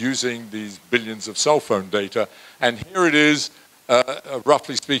confirms using these billions of cell phone data. And here it is,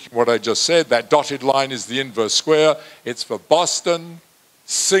 roughly speaking, what I just said. That dotted line is the inverse square. It's for Boston,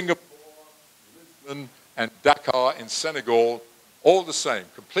 Singapore, Lisbon, and Dakar in Senegal, all the same,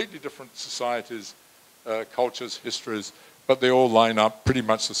 completely different societies, cultures, histories, but they all line up pretty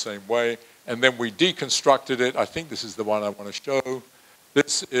much the same way. And then we deconstructed it. I think this is the one I want to show.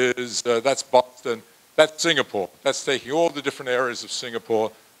 This is, that's Boston, that's Singapore. That's taking all the different areas of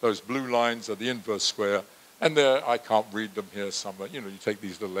Singapore, Those blue lines are the inverse square. And there, I can't read them here somewhere. You know, you take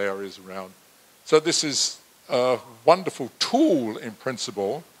these little areas around. So this is a wonderful tool in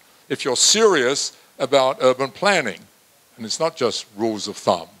principle if you're serious about urban planning. And it's not just rules of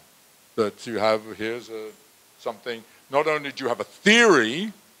thumb that you have. Here's something. Not only do you have a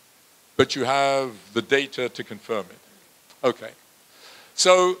theory, but you have the data to confirm it. Okay.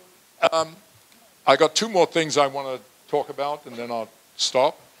 So I got two more things I want to talk about, and then I'll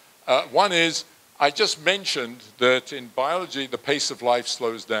stop. One is, I just mentioned that in biology, the pace of life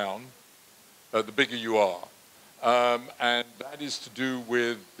slows down the bigger you are. And that is to do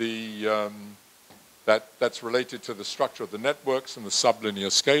with the, that's related to the structure of the networks and the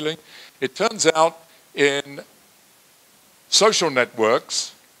sublinear scaling. It turns out in social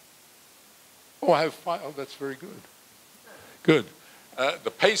networks, oh, I have five, oh, that's very good. Good.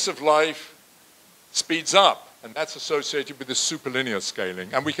 The pace of life speeds up. And that's associated with the superlinear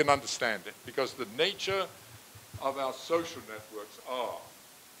scaling. And we can understand it, because the nature of our social networks are,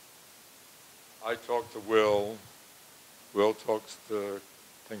 I talk to Will talks to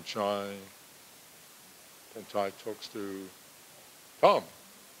Teng Chai, Teng Chai talks to Tom.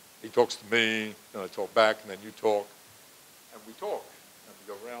 He talks to me, and I talk back, and then you talk, and we talk, and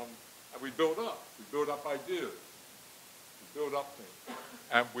we go around, and we build up. We build up ideas. We build up things.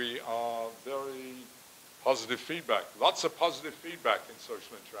 And we are very positive feedback, lots of positive feedback in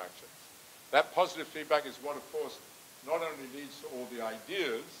social interactions. That positive feedback is what, of course, not only leads to all the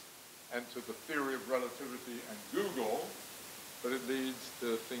ideas and to the theory of relativity and Google, but it leads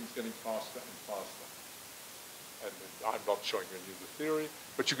to things getting faster and faster. And I'm not showing you any of the theory,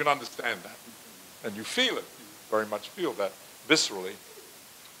 but you can understand that. And you feel it. You very much feel that viscerally.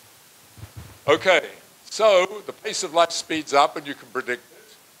 Okay, so the pace of life speeds up, and you can predict.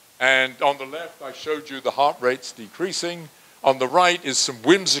 And on the left, I showed you the heart rates decreasing. On the right is some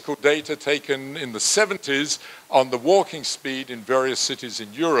whimsical data taken in the 70s on the walking speed in various cities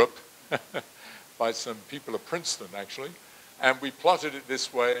in Europe by some people at Princeton, actually. And we plotted it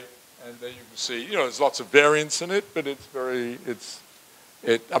this way, and there you can see, you know, there's lots of variance in it, but it's very,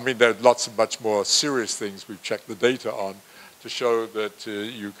 I mean, there are lots of much more serious things we've checked the data on to show that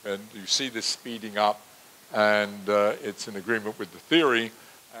you see this speeding up, and it's in agreement with the theory.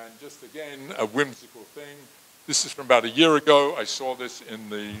 And just again, a whimsical thing. This is from about a year ago. I saw this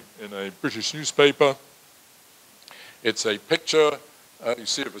in a British newspaper. It's a picture you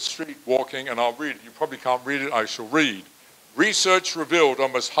see of a street walking, and I'll read it. You probably can't read it. I shall read. Research revealed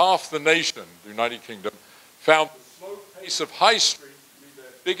almost half the nation, the United Kingdom, found the slow pace of high streets to be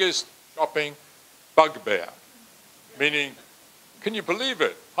their biggest shopping bugbear. Meaning, can you believe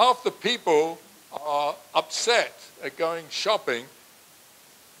it? Half the people are upset at going shopping,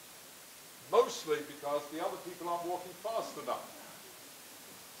 mostly because the other people aren't walking fast enough.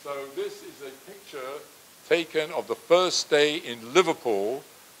 So this is a picture taken of the first day in Liverpool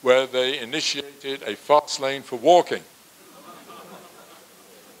where they initiated a fast lane for walking,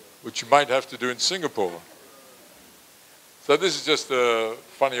 which you might have to do in Singapore. So this is just a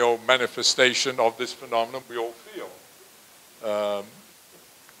funny old manifestation of this phenomenon we all feel.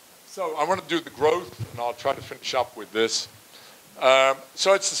 So I want to do the growth, and I'll try to finish up with this.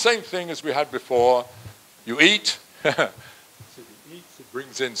 So it's the same thing as we had before. You eat. So it eats, it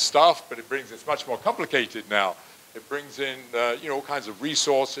brings in stuff, but it's much more complicated now. It brings in all kinds of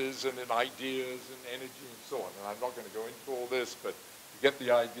resources and then ideas and energy and so on. And I'm not going to go into all this, but you get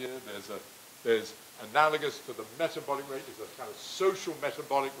the idea. There's analogous to the metabolic rate. There's a kind of social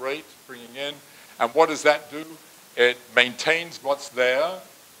metabolic rate bringing in. And what does that do? It maintains what's there.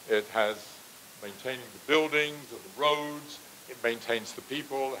 It has maintaining the buildings and the roads. It maintains the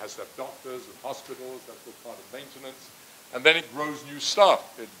people, it has to have doctors and hospitals, that's all part of maintenance. And then it grows new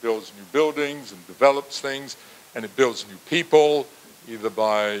stuff. It builds new buildings and develops things, and it builds new people, either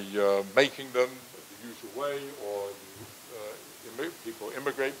by making them the usual way, or people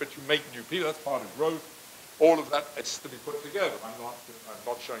immigrate, but you make new people, that's part of growth. All of that is to be put together. I'm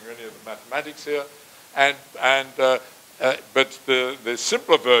not showing you any of the mathematics here. But the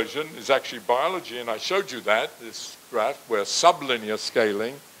simpler version is actually biology, and I showed you that, this graph, where sublinear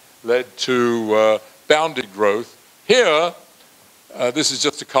scaling led to bounded growth. Here, this is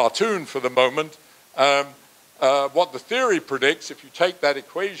just a cartoon for the moment. What the theory predicts, if you take that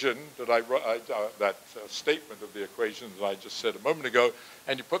equation that that statement of the equation that I just said a moment ago,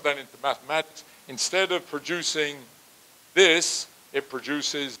 and you put that into mathematics, instead of producing this, it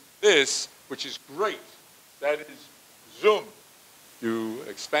produces this, which is great. That is zoom. You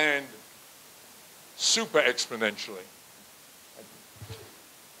expand super exponentially,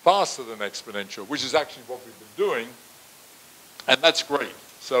 faster than exponential, which is actually what we've been doing, and that's great.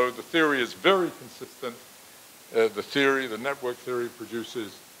 So the theory is very consistent. The network theory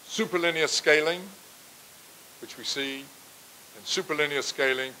produces superlinear scaling, which we see, and superlinear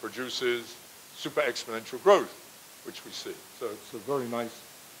scaling produces super exponential growth, which we see. So it's a very nice,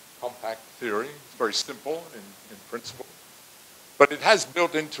 compact theory. It's very simple in principle. But it has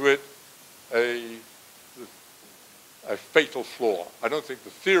built into it a fatal flaw. I don't think the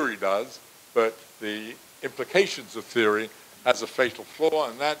theory does, but the implications of theory has a fatal flaw,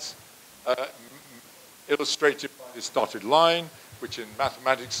 and that's illustrated by this dotted line, which in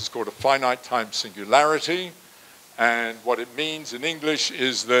mathematics is called a finite time singularity. And what it means in English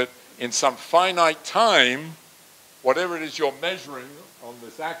is that in some finite time, whatever it is you're measuring on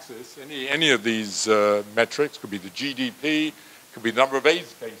this axis, any of these metrics, could be the GDP, could be the number of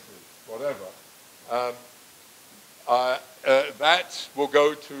AIDS cases, whatever, that will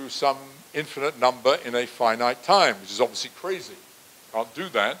go to some infinite number in a finite time, which is obviously crazy. Can't do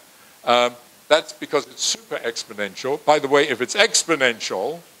that. That's because it's super exponential. By the way, if it's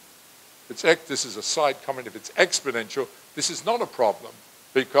exponential, this is a side comment, if it's exponential, this is not a problem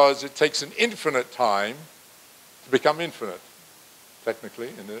because it takes an infinite time to become infinite, technically,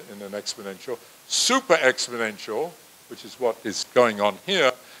 in an exponential. Super exponential, which is what is going on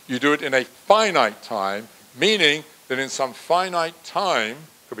here, you do it in a finite time, meaning that in some finite time,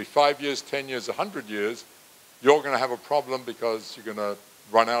 could be 5 years, 10 years, 100 years, you're going to have a problem because you're going to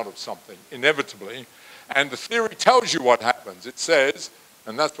run out of something, inevitably. And the theory tells you what happens. It says,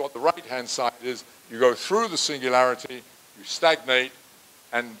 and that's what the right-hand side is, you go through the singularity, you stagnate,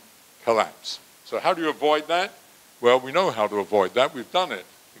 and collapse. So how do you avoid that? Well, we know how to avoid that. We've done it,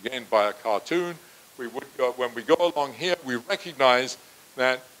 again, by a cartoon. When we go along here, we recognize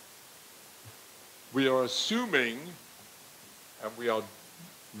that we are assuming, and we are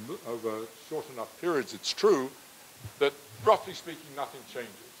over short enough periods, it's true, that roughly speaking, nothing changes.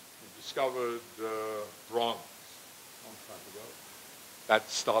 We discovered bronze a long time ago. That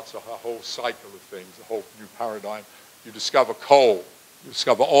starts a whole cycle of things, a whole new paradigm. You discover coal, you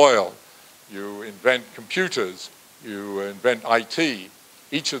discover oil, you invent computers, you invent IT.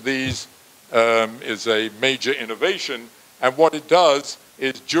 Each of these is a major innovation, and what it does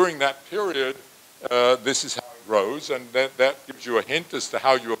is during that period, this is how it grows, and that gives you a hint as to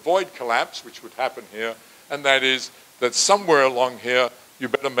how you avoid collapse, which would happen here, and that is that somewhere along here, you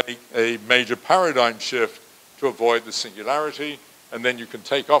better make a major paradigm shift to avoid the singularity, and then you can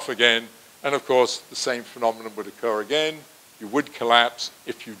take off again, and of course, the same phenomenon would occur again. You would collapse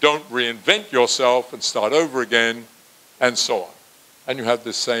if you don't reinvent yourself and start over again, and so on. And you have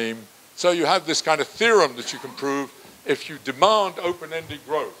the same, so you have this kind of theorem that you can prove. If you demand open-ended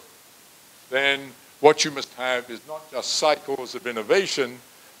growth, then what you must have is not just cycles of innovation,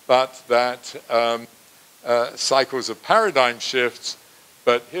 but that cycles of paradigm shifts.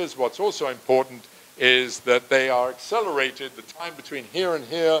 But here's what's also important, is that they are accelerated. The time between here and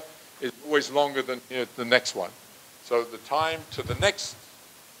here is always longer than here to the next one. So the time to the next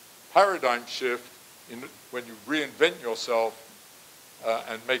paradigm shift, when you reinvent yourself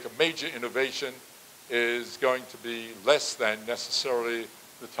and make a major innovation, is going to be less than necessarily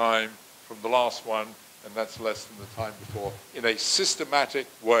the time from the last one, and that's less than the time before, in a systematic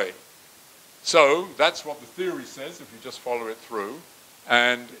way. So that's what the theory says, if you just follow it through.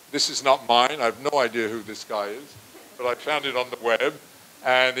 And this is not mine. I have no idea who this guy is, but I found it on the web,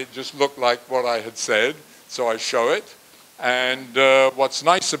 and it just looked like what I had said, so I show it. And what's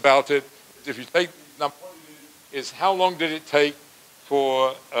nice about it is if you take these numbers, is how long did it take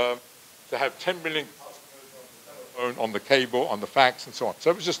for to have 10 million customers on the cable, on the fax, and so on.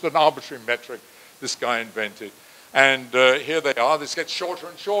 So it was just an arbitrary metric this guy invented. And here they are. This gets shorter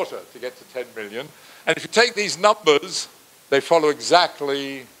and shorter to get to 10 million. And if you take these numbers, they follow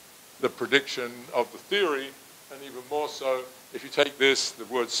exactly the prediction of the theory, and even more so, if you take this, the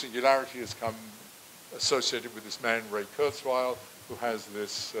word singularity has come associated with this man, Ray Kurzweil, who has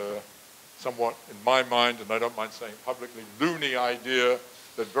this somewhat, in my mind, and I don't mind saying publicly, loony idea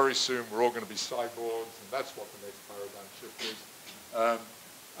that very soon we're all going to be cyborgs, and that's what the next paradigm shift is.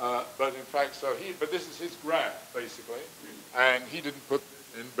 But in fact, but this is his graph, basically, and he didn't put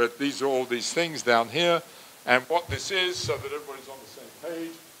this in, but these are all these things down here, and what this is, so that everybody's on the same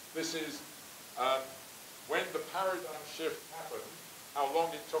page, this is when the paradigm shift happened, how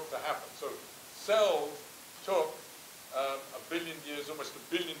long it took to happen. So cells took a billion years, almost a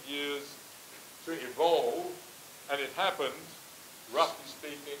billion years to evolve, and it happened, roughly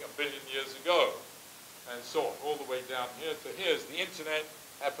speaking, a billion years ago, and so on, all the way down here to here. The internet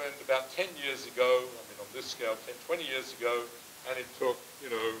happened about 10 years ago, I mean on this scale, 10, 20 years ago, and it took,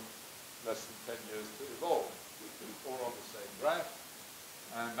 less than 10 years to evolve. It's all on the same graph.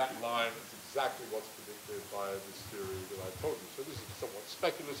 And that line is exactly what's predicted by this theory that I told you. So this is somewhat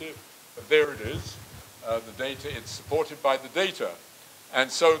speculative, but there it is. The data, it's supported by the data. And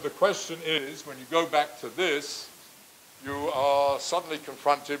so the question is, when you go back to this, you are suddenly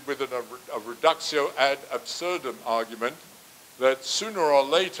confronted with a reductio ad absurdum argument that sooner or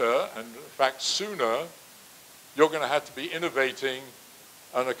later, and in fact sooner, you're going to have to be innovating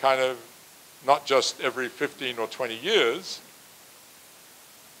on a kind of, not just every 15 or 20 years,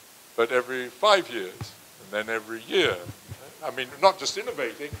 but every 5 years, and then every year. I mean, not just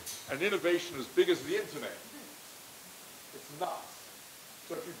innovating, an innovation as big as the internet. It's nuts.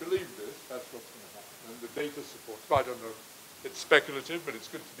 So if you believe this, that's what's going to happen. And the data supports, I don't know, it's speculative, but it's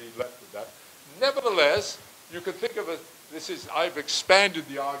good to be left with that. Nevertheless, you can think of it, I've expanded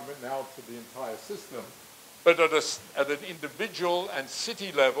the argument now to the entire system, but at an individual and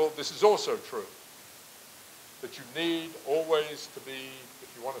city level, this is also true. That you need always to be,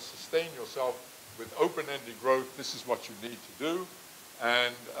 if you want to sustain yourself with open-ended growth, this is what you need to do.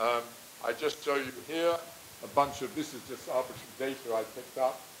 And I just show you here a bunch of, this is just arbitrary data I picked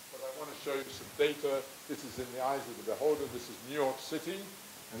up, but I want to show you some data. This is in the eyes of the beholder. This is New York City,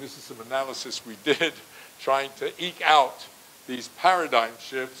 and this is some analysis we did trying to eke out these paradigm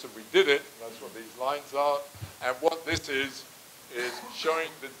shifts, and we did it. That's what these lines are. And what this is showing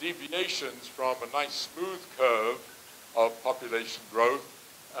the deviations from a nice smooth curve of population growth,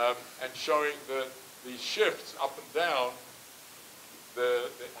 and showing the shifts up and down.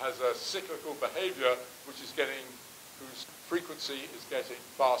 It has a cyclical behavior whose frequency is getting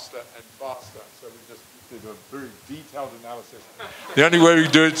faster and faster. So we just did a very detailed analysis. The only way we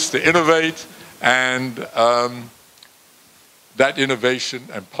do it is to innovate, and that innovation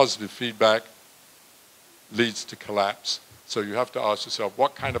and positive feedback leads to collapse. So you have to ask yourself,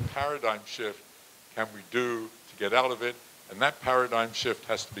 what kind of paradigm shift can we do to get out of it? And that paradigm shift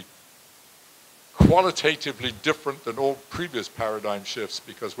has to be qualitatively different than all previous paradigm shifts,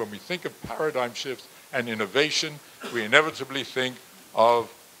 because when we think of paradigm shifts and innovation, we inevitably think of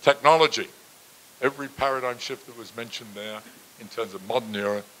technology. Every paradigm shift that was mentioned there in terms of modern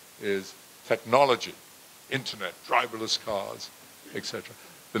era is technology, internet, driverless cars, etc.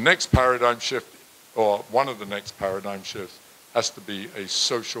 The next paradigm shift, or one of the next paradigm shifts, has to be a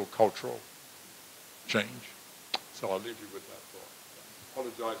social cultural change. So I'll leave you with that thought. I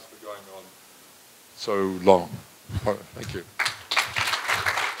apologize for going on so long. Thank you.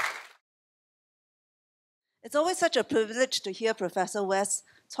 It's always such a privilege to hear Professor West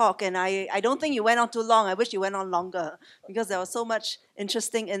talk, and I don't think you went on too long. I wish you went on longer, because there was so much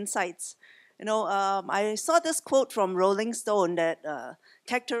interesting insights. You know, I saw this quote from Rolling Stone that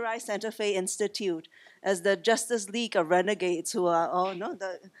characterized Santa Fe Institute as the Justice League of renegades who are,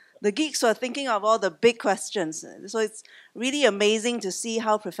 the geeks who are thinking of all the big questions. So it's really amazing to see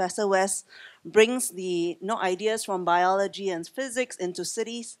how Professor West brings the ideas from biology and physics into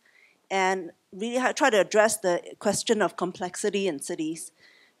cities, and really try to address the question of complexity in cities.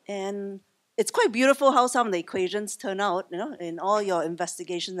 And it's quite beautiful how some of the equations turn out, in all your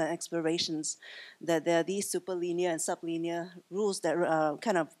investigations and explorations, that there are these superlinear and sublinear rules that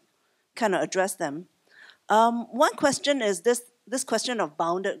kind of address them. One question is this question of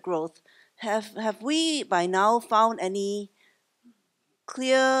bounded growth. Have we by now found any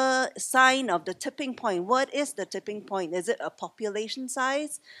clear sign of the tipping point? What is the tipping point? Is it a population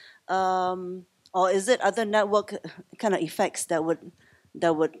size? Or is it other network kind of effects that would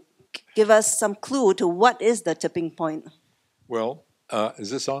give us some clue to what is the tipping point? Well, is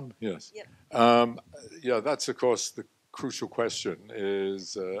this on? Yes. Yep. Yeah, that's of course the crucial question.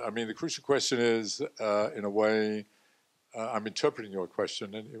 The crucial question is, in a way, I'm interpreting your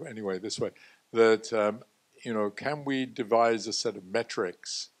question anyway this way, that can we devise a set of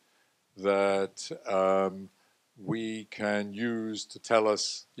metrics that we can use to tell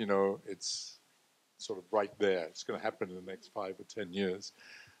us, it's sort of right there. It's going to happen in the next 5 or 10 years.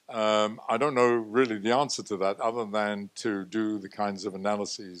 I don't know really the answer to that, other than to do the kinds of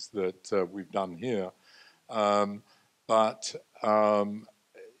analyses that we've done here. I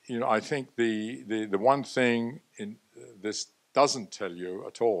think the one thing this doesn't tell you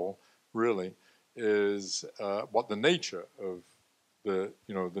at all, really, is what the nature of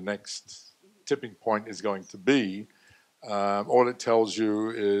the next tipping point is going to be. All it tells you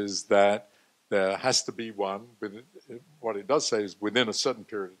is that there has to be one. What it does say is within a certain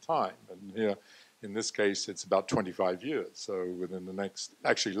period of time, and here, in this case, it's about 25 years. So within the next,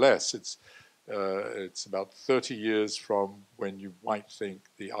 actually less. It's about 30 years from when you might think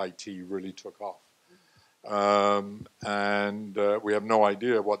the IT really took off. We have no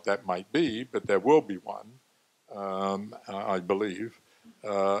idea what that might be, but there will be one, I believe.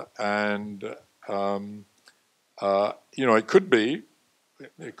 You know, it could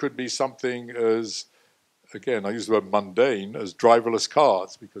be something as, again, I use the word mundane, as driverless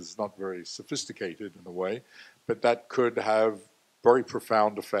cars, because it's not very sophisticated in a way, but that could have very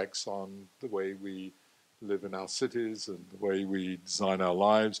profound effects on the way we live in our cities and the way we design our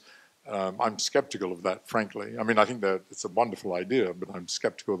lives. I'm skeptical of that, frankly. I mean, I think that it's a wonderful idea, but I'm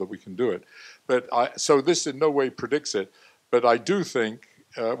skeptical that we can do it. So this in no way predicts it, but I do think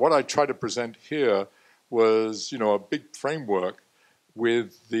what I try to present here was, you know, a big framework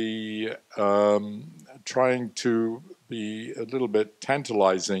with the trying to be a little bit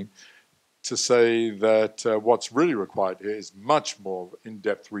tantalizing to say that what's really required here is much more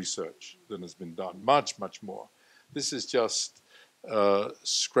in-depth research than has been done, much, much more. This is just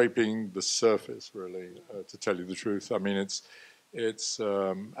scraping the surface, really, to tell you the truth. I mean, it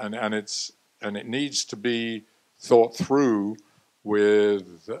needs to be thought through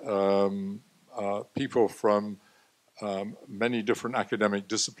with people from many different academic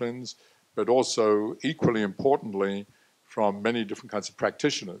disciplines, but also, equally importantly, from many different kinds of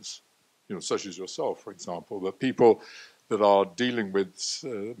practitioners, you know, such as yourself, for example, the people that are dealing with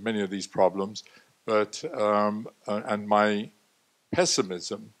many of these problems. But and my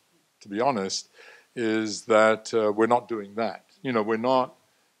pessimism, to be honest, is that we're not doing that. You know, we're not.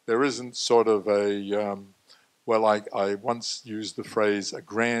 There isn't sort of a well, I once used the phrase,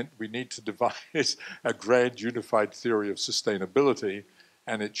 we need to devise a grand unified theory of sustainability,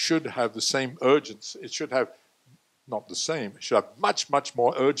 and it should have the same urgency. It should have, not the same, it should have much, much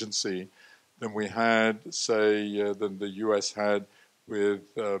more urgency than we had, say, than the US had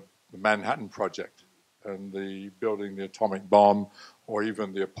with the Manhattan Project and the building the atomic bomb, or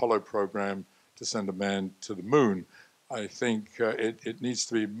even the Apollo program to send a man to the moon. I think it needs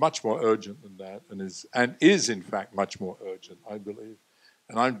to be much more urgent than that, and is in fact much more urgent, I believe.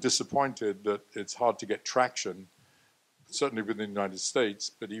 And I'm disappointed that it's hard to get traction, certainly within the United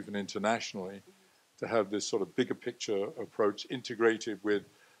States, but even internationally, to have this sort of bigger picture approach integrated with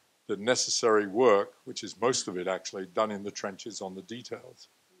the necessary work, which is most of it actually done in the trenches on the details.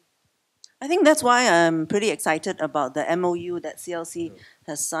 I think that's why I'm pretty excited about the MOU that CLC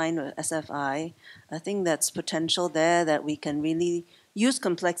has signed with SFI. I think that's potential there that we can really use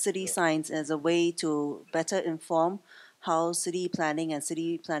complexity science as a way to better inform how city planning and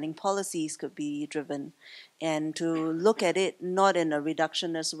city planning policies could be driven, and to look at it not in a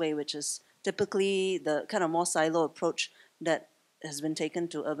reductionist way, which is typically the kind of more silo approach that has been taken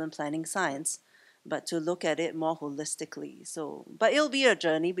to urban planning science, but to look at it more holistically. So, but it'll be a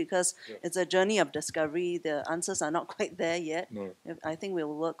journey, because it's a journey of discovery. The answers are not quite there yet. No. I think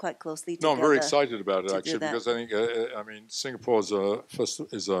we'll work quite closely together. No, I'm very excited about it, actually, because I think, I mean, Singapore is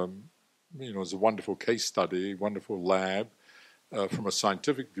a wonderful case study, wonderful lab from a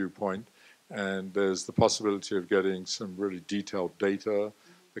scientific viewpoint, and there's the possibility of getting some really detailed data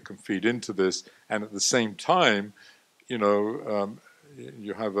that can feed into this, and at the same time, you know,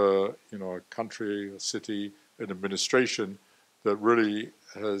 you have a country, a city, an administration that really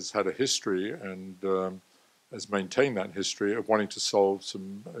has had a history and has maintained that history of wanting to solve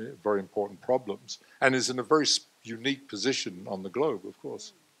some very important problems, and is in a very unique position on the globe, of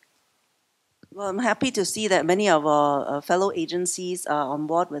course. Well, I'm happy to see that many of our fellow agencies are on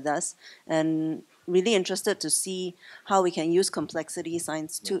board with us, and really interested to see how we can use complexity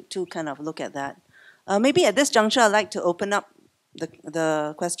science to kind of look at that. Maybe at this juncture, I'd like to open up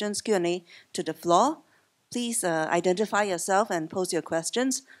the questions Q&A to the floor. Please identify yourself and pose your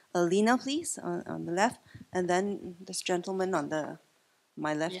questions. Lena, please, on the left, and then this gentleman on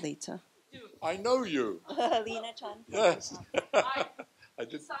my left later. I know you. Lena Chan. Yes. I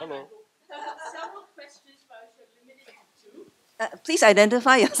did. Hello. Several questions, but I should limit it to two. Please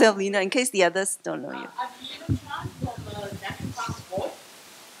identify yourself, Lena, in case the others don't know you. I'm Lena Chan from National Parks Board.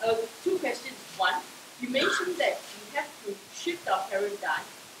 Two questions. One, you mentioned that we have to shift our paradigm,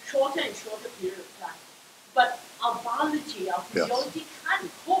 shorter and shorter period of time. But our biology, our physiology can't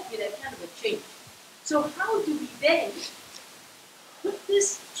cope with that kind of a change. So how do we then put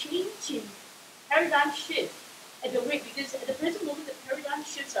this change in paradigm shift at the rate? Because at the present moment, the paradigm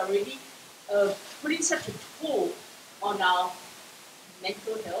shifts are already putting such a toll on our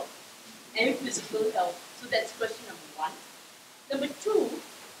mental health and physical health. So that's question number one. Number two,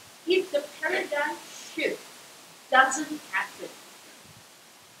 if the paradigm shift doesn't happen,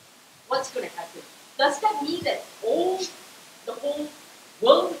 what's going to happen? Does that mean that the whole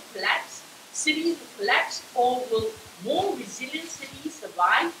world will collapse, cities will collapse, or will more resilient cities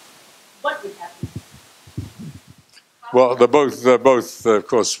survive? What would happen? Well, they're both, of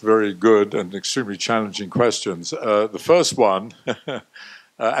course, very good and extremely challenging questions. The first one,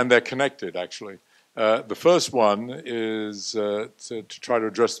 and they're connected, actually. The first one is to try to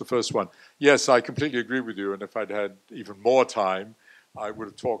address the first one. Yes, I completely agree with you, and if I'd had even more time, I would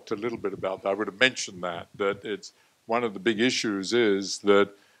have talked a little bit about that. I would have mentioned that it's one of the big issues is that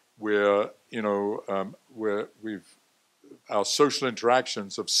our social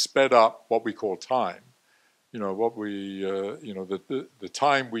interactions have sped up what we call time. The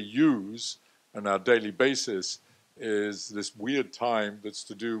time we use on our daily basis is this weird time that's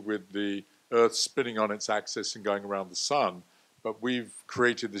to do with the Earth spinning on its axis and going around the sun. But we've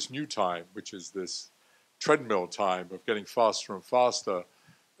created this new time, which is this treadmill time of getting faster and faster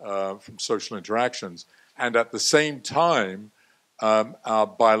from social interactions. And at the same time, our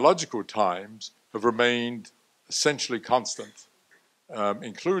biological times have remained essentially constant,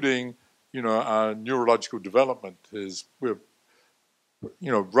 including our neurological development we're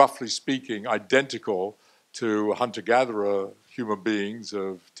roughly speaking, identical to hunter-gatherer human beings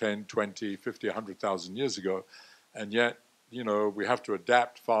of 10, 20, 50, 100,000 years ago. And yet, we have to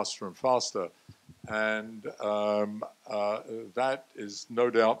adapt faster and faster. And that is no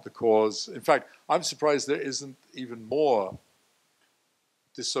doubt the cause. In fact, I'm surprised there isn't even more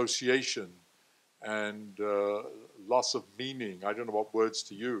dissociation and loss of meaning. I don't know what words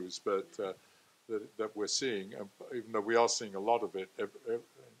to use, but that we're seeing, even though we are seeing a lot of it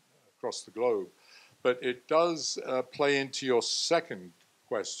across the globe. But it does play into your second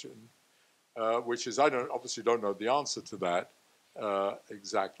question, which is I obviously don't know the answer to that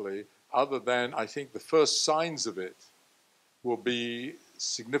exactly, other than I think the first signs of it will be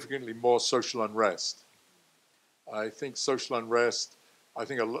significantly more social unrest. I think social unrest,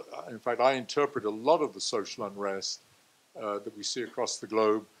 in fact, I interpret a lot of the social unrest that we see across the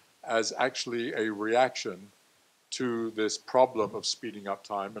globe as actually a reaction to this problem of speeding up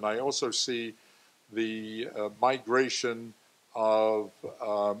time. And I also see the migration of,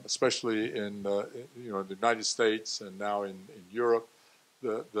 especially in the United States and now in Europe,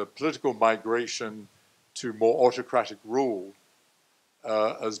 the political migration to more autocratic rule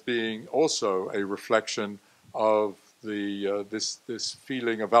as being also a reflection of this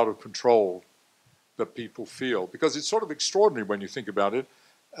feeling of out of control that people feel. Because it's sort of extraordinary when you think about it.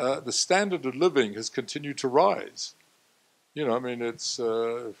 The standard of living has continued to rise. It's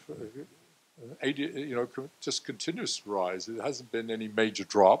 80, just continues to rise. It hasn't been any major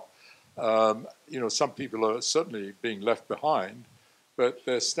drop. Some people are certainly being left behind, but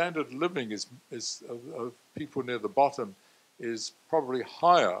their standard of living is of people near the bottom is probably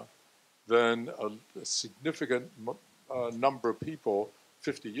higher than a significant number of people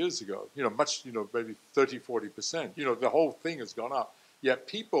 50 years ago. Maybe 30, 40%. The whole thing has gone up. Yet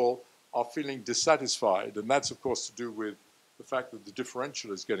people are feeling dissatisfied, and that's, of course, to do with the fact that the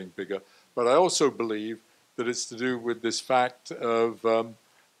differential is getting bigger. But I also believe that it's to do with this fact of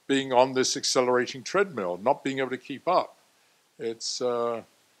being on this accelerating treadmill, not being able to keep up. It's, I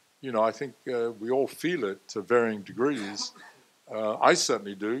think we all feel it to varying degrees. I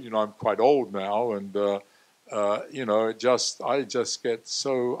certainly do. I'm quite old now, and I just get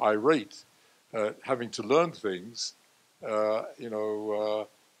so irate having to learn things. I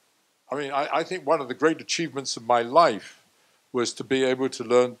think one of the great achievements of my life was to be able to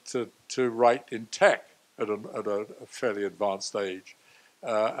learn to write in tech at a fairly advanced age,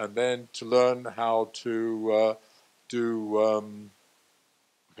 and then to learn how to do. I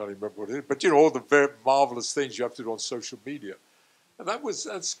can't remember what it is, but all the very marvelous things you have to do on social media. And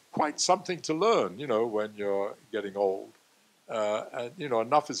that's quite something to learn, when you're getting old. And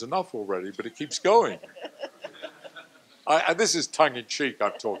enough is enough already, but it keeps going. And this is tongue-in-cheek,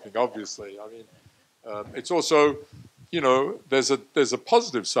 I'm talking, obviously. It's also, there's a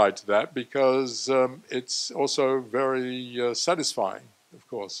positive side to that because it's also very satisfying, of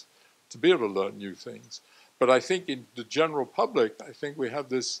course, to be able to learn new things. But I think in the general public, I think we have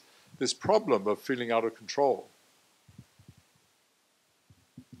this problem of feeling out of control.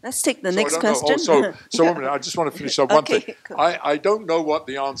 Let's take the next question. So 1 minute. I just want to finish up one thing. Cool. I don't know what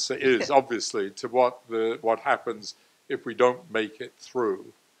the answer is, obviously, to what happens if we don't make it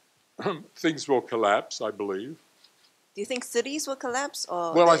through. Things will collapse, I believe. Do you think cities will collapse,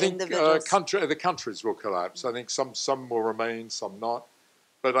 or I think the countries will collapse. I think some will remain, some not.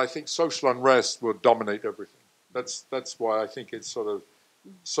 But I think social unrest will dominate everything. That's why I think it's sort of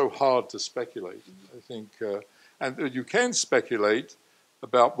so hard to speculate. I think, and you can speculate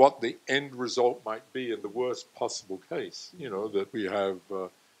about what the end result might be in the worst possible case. That we have,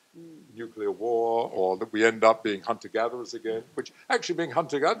 nuclear war, or that we end up being hunter-gatherers again, which actually being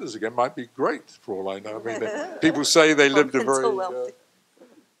hunter-gatherers again might be great for all I know. I mean, people say they lived a very,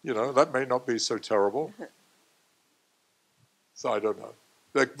 you know, that may not be so terrible. So I don't know.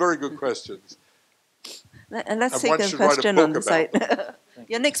 They're very good questions. And let's take a question on the side.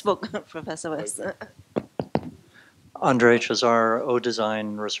 Your next book, Professor West. Andre Chazar,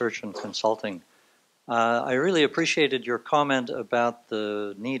 O-Design Research and Consulting. I really appreciated your comment about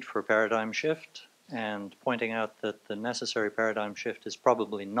the need for paradigm shift and pointing out that the necessary paradigm shift is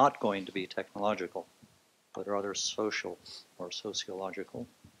probably not going to be technological, but rather social or sociological.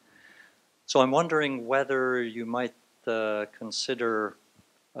 So I'm wondering whether you might consider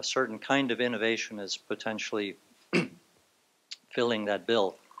a certain kind of innovation as potentially filling that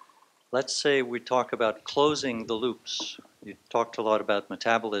bill. Let's say we talk about closing the loops. You talked a lot about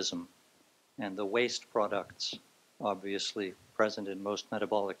metabolism and the waste products, obviously present in most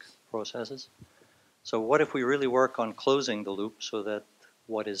metabolic processes. So what if we really work on closing the loop so that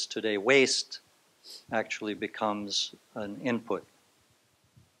what is today waste actually becomes an input,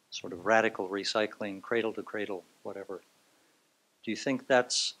 sort of radical recycling, cradle to cradle, whatever. Do you think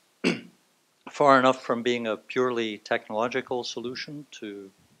that's far enough from being a purely technological solution to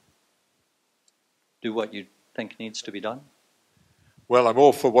do what you think needs to be done? Well, I'm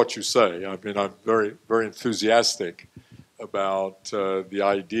all for what you say. I mean, I'm very, very enthusiastic about the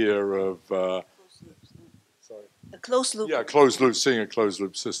idea of sorry, a closed loop. Yeah, closed loop, seeing a closed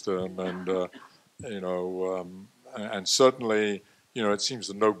loop system, and you know, and certainly, you know, it seems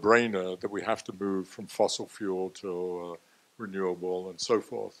a no-brainer that we have to move from fossil fuel to renewable and so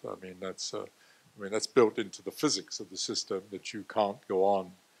forth. I mean, that's built into the physics of the system that you can't go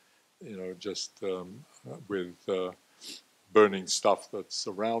on, you know, just with burning stuff that's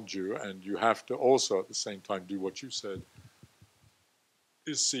around you, and you have to also at the same time do what you said,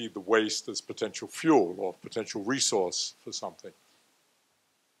 is see the waste as potential fuel or potential resource for something.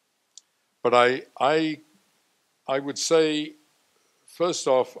 But I would say, first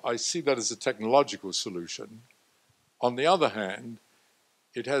off, I see that as a technological solution. On the other hand,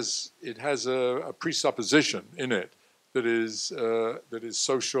 it has a presupposition in it that is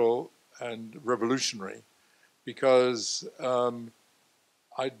social and revolutionary, because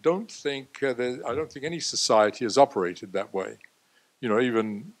I don't think any society has operated that way. You know,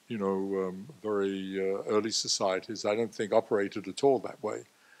 even very early societies, I don't think operated at all that way.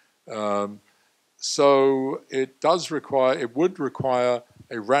 So it would require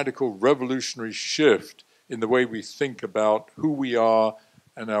a radical revolutionary shift in the way we think about who we are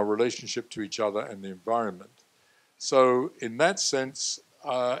and our relationship to each other and the environment. So in that sense,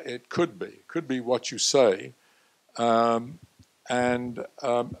 it could be what you say, but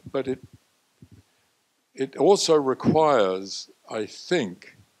it also requires, I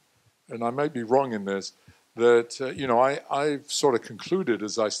think, and I may be wrong in this, that, I've sort of concluded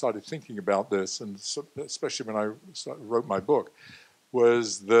as I started thinking about this, and especially when I wrote my book,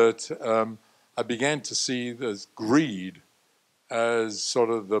 was that I began to see this greed as sort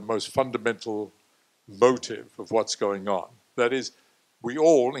of the most fundamental motive of what's going on. That is, we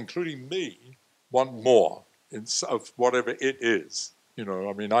all, including me, want more of whatever it is. You know,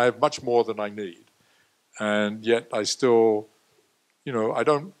 I mean, I have much more than I need. And yet I still,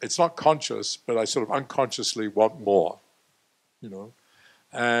 it's not conscious, but I sort of unconsciously want more,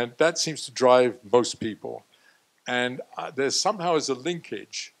 And that seems to drive most people. And there somehow is a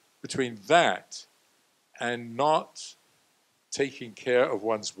linkage between that and not taking care of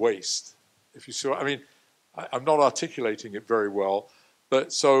one's waste. If you see what I mean, I'm not articulating it very well,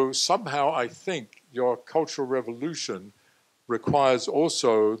 but so somehow I think your cultural revolution requires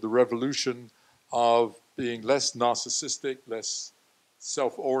also the revolution of being less narcissistic, less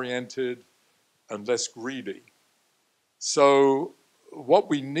self-oriented, and less greedy. So what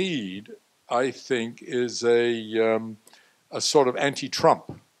we need, I think, is a sort of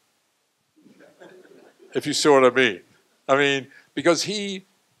anti-Trump, if you see what I mean. I mean, because he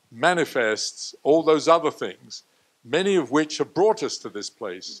manifests all those other things, many of which have brought us to this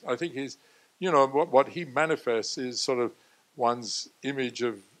place. I think what he manifests is sort of one's image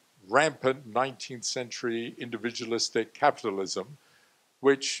of rampant 19th century individualistic capitalism,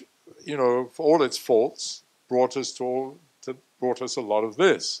 which, for all its faults, brought us a lot of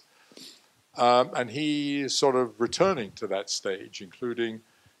this. And he is sort of returning to that stage, including,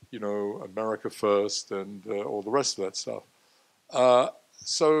 America First and all the rest of that stuff.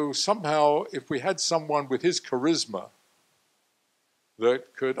 So somehow, if we had someone with his charisma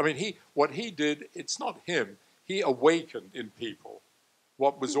that could, what he did, it's not him. He awakened in people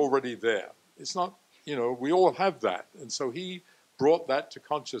what was already there. It's not, we all have that. And so he brought that to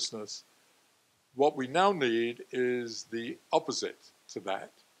consciousness. What we now need is the opposite to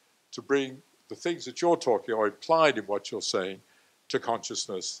that, to bring the things that you're talking or implied in what you're saying to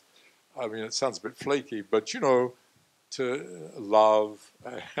consciousness. I mean, it sounds a bit flaky, but, you know, to love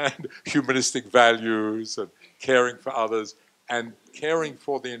and humanistic values and caring for others and caring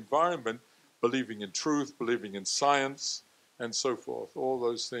for the environment, believing in truth, believing in science, and so forth. All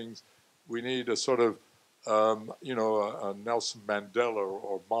those things. We need a sort of, you know, a Nelson Mandela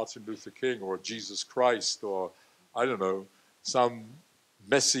or Martin Luther King or Jesus Christ or, I don't know, some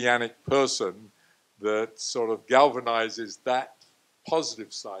messianic person that sort of galvanizes that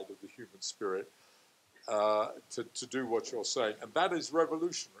positive side of the human spirit to do what you're saying. And that is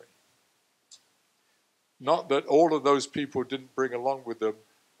revolutionary. Not that all of those people didn't bring along with them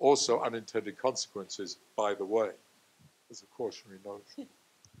also unintended consequences, by the way, as a cautionary note.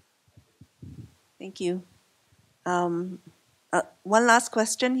 Thank you. One last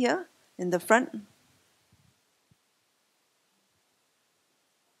question here in the front.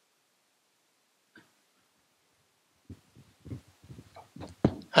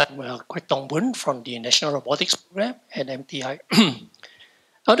 I'm Kwek Tong Bun from the National Robotics Program at MTI.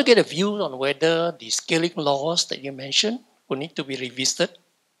 I want to get a view on whether the scaling laws that you mentioned will need to be revisited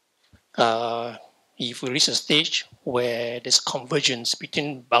if we reach a stage where there's convergence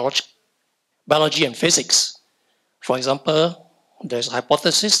between biology and physics. For example, there's a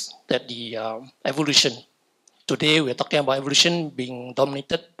hypothesis that the evolution, today we're talking about evolution being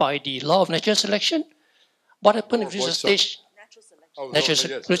dominated by the law of natural selection. What happens if there's a stage?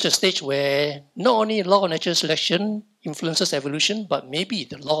 Reach a stage where not only law of natural selection influences evolution, but maybe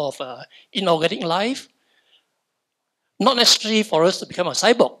the law of inorganic life. Not necessarily for us to become a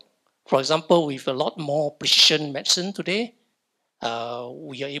cyborg. For example, with a lot more precision medicine today,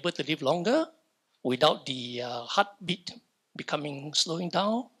 we are able to live longer without the heartbeat slowing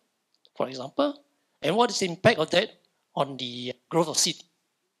down, for example. And what is the impact of that on the growth of cities?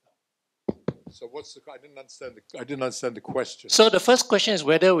 So what's the? I didn't understand the question. So the first question is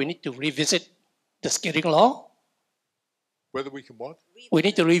whether we need to revisit the scaling law. Whether we can what? We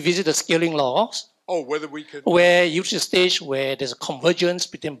need to revisit the scaling laws. Oh, whether we can. Where you reach a stage where there's a convergence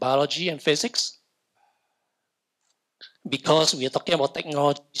between biology and physics. Because we are talking about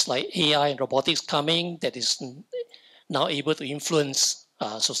technologies like AI and robotics coming that is now able to influence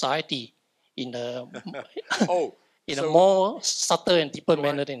society in a a more subtle and deeper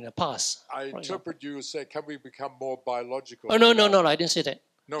manner than in the past. I interpret you as saying, can we become more biological? Oh, no, I didn't say that.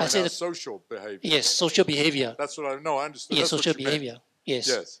 No, I said social behavior. Yes, social behavior. That's what I understood. Yes, that's social behavior. Yes.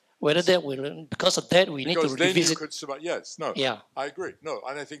 Yes. Whether that will, because of that, we need to revisit. Then you could survive. Yes, no. Yeah. I agree. No,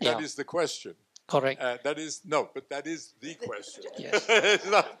 and I think that is the question. Correct. That is the question. Yes.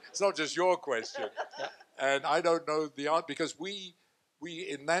 it's not just your question. Yeah. And I don't know the answer because we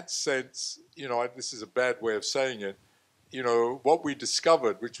in that sense, you know, this is a bad way of saying it. You know, what we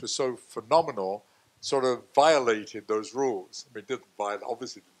discovered, which was so phenomenal, sort of violated those rules. I mean, it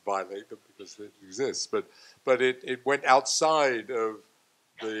obviously didn't violate them because it exists, but it went outside of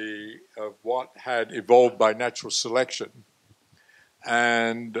what had evolved by natural selection.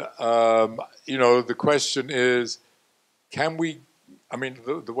 And, you know, the question is, can we, I mean,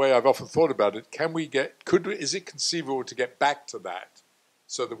 the way I've often thought about it, is it conceivable to get back to that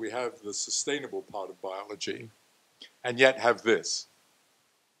so that we have the sustainable part of biology and yet have this?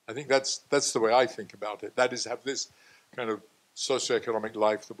 I think that's the way I think about it. That is, have this kind of socioeconomic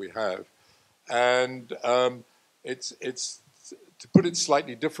life that we have. And it's to put it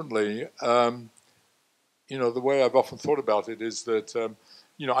slightly differently, you know, the way I've often thought about it is that,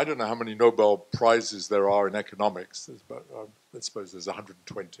 you know, I don't know how many Nobel Prizes there are in economics. Let's suppose there's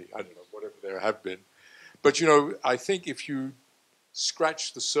 120. I don't know, whatever there have been. But, you know, I think if you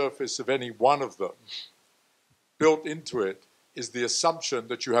scratch the surface of any one of them, built into it is the assumption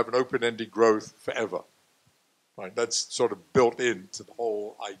that you have an open-ended growth forever. Right? That's sort of built into the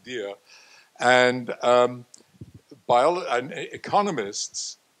whole idea. And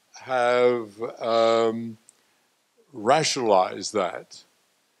economists have rationalized that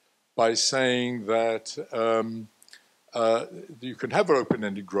by saying that you can have an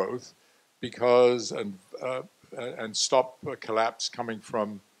open-ended growth because and stop a collapse coming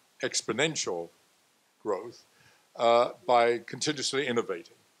from exponential growth by continuously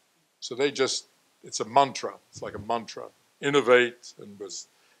innovating. So it's a mantra. It's like a mantra. Innovate,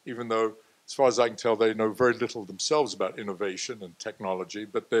 even though, as far as I can tell, they know very little themselves about innovation and technology,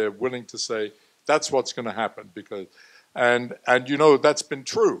 but they're willing to say that's what's going to happen because, and you know, that's been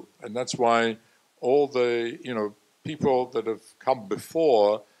true, and that's why all the, you know, people that have come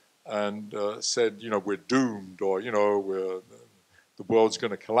before and said, you know, we're doomed, or, you know, the world's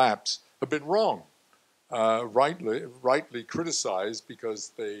going to collapse have been wrong, rightly criticized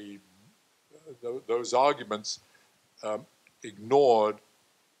because those arguments ignored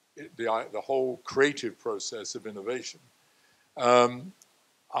the whole creative process of innovation. And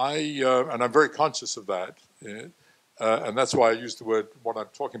I'm very conscious of that. And that's why I use the word, what I'm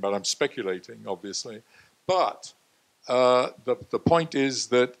talking about, I'm speculating, obviously. But the point is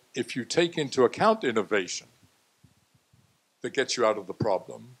that if you take into account innovation that gets you out of the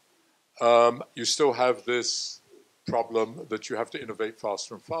problem, you still have this problem that you have to innovate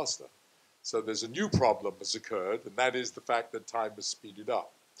faster and faster. So there's a new problem that's occurred, and that is the fact that time has speeded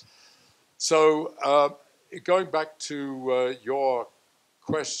up. So going back to your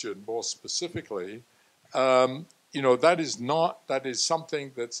question more specifically, you know, that is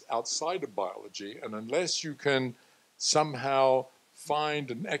something that's outside of biology, and unless you can somehow find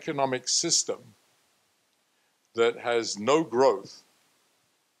an economic system that has no growth,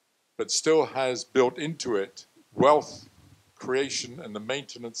 but still has built into it wealth creation and the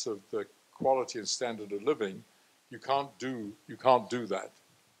maintenance of the quality and standard of living, you can't do that.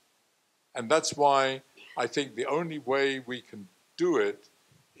 And that's why I think the only way we can do it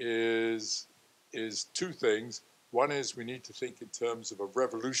is two things. One is we need to think in terms of a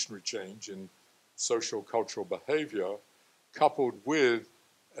revolutionary change in social cultural behavior, coupled with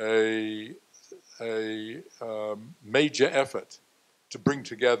a major effort to bring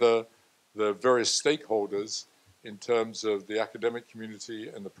together the various stakeholders in terms of the academic community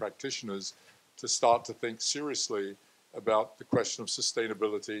and the practitioners to start to think seriously about the question of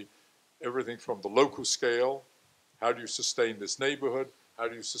sustainability, everything from the local scale, how do you sustain this neighborhood, how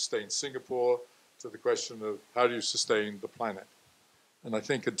do you sustain Singapore, to the question of how do you sustain the planet. And I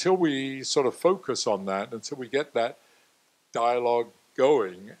think until we sort of focus on that, until we get that dialogue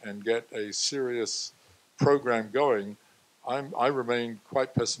going and get a serious program going, I remain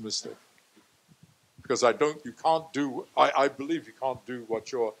quite pessimistic. Because I believe you can't do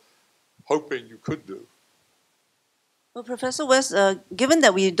what you're hoping you could do. Well, Professor West, given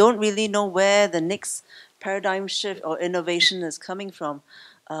that we don't really know where the next paradigm shift or innovation is coming from,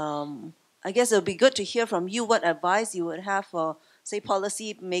 I guess it would be good to hear from you what advice you would have for, say,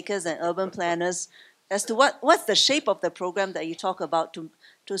 policy makers and urban planners as to what's the shape of the program that you talk about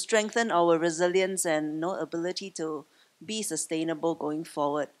to strengthen our resilience and ability to be sustainable going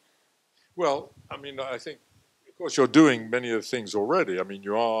forward. Well, I mean, I think, of course, you're doing many of the things already. I mean,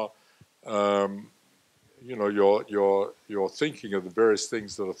 you are, you know, you're thinking of the various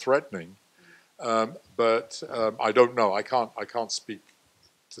things that are threatening. But I don't know. I can't speak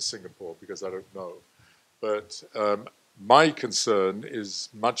to Singapore because I don't know. But my concern is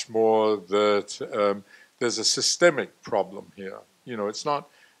much more that there's a systemic problem here. You know, it's not,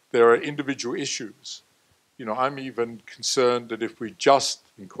 there are individual issues. You know, I'm even concerned that if we just,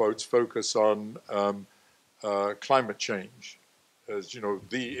 in quotes, focus on climate change as, you know,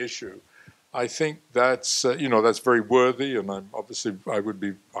 the issue, I think that's, you know, that's very worthy, and I'm obviously, I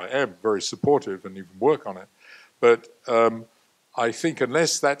am very supportive and even work on it. But I think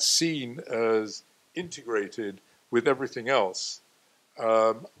unless that's seen as integrated with everything else,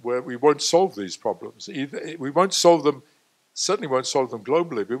 where we won't solve these problems. We won't solve them, certainly won't solve them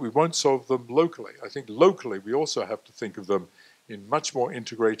globally, but we won't solve them locally. I think locally we also have to think of them in much more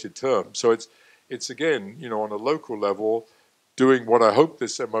integrated terms. So it's again, you know, on a local level, doing what I hope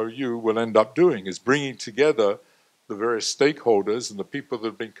this MOU will end up doing, is bringing together the various stakeholders and the people that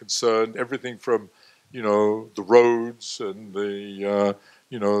have been concerned, everything from, you know, the roads and the,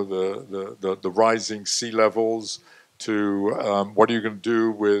 you know, the rising sea levels to what are you going to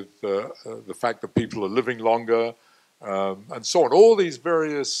do with the fact that people are living longer, and so on. All these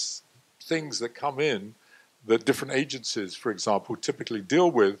various things that come in that different agencies, for example, typically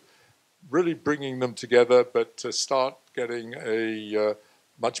deal with, really bringing them together, but to start getting a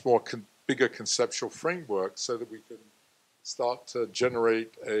much more bigger conceptual framework so that we can start to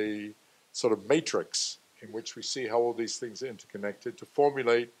generate a sort of matrix in which we see how all these things are interconnected, to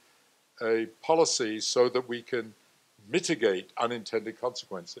formulate a policy so that we can mitigate unintended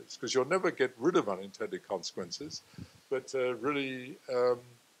consequences, because you'll never get rid of unintended consequences, but really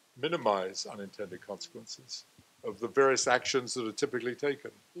minimize unintended consequences of the various actions that are typically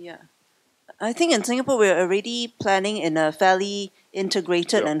taken. Yeah. I think in Singapore, we're already planning in a fairly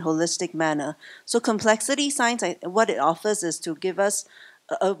integrated and holistic manner. So complexity science, what it offers is to give us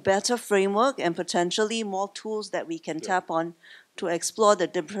a better framework and potentially more tools that we can tap on to explore the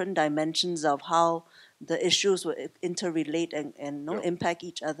different dimensions of how the issues will interrelate and impact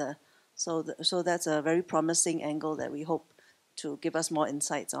each other. So that's a very promising angle that we hope to give us more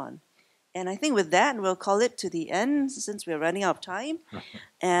insights on. And I think with that, we'll call it to the end since we're running out of time.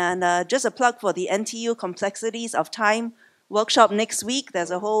 And just a plug for the NTU Complexities of Time workshop next week.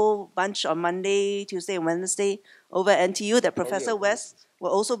 There's a whole bunch on Monday, Tuesday, and Wednesday over at NTU that Professor West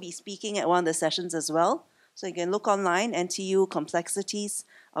will also be speaking at one of the sessions as well. So you can look online, NTU Complexities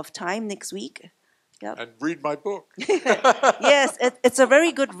of Time next week. Yep. And read my book. Yes, it's a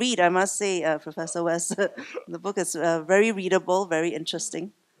very good read, I must say, Professor West. The book is very readable, very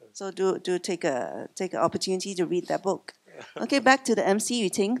interesting. So do take an opportunity to read that book. Okay, back to the MC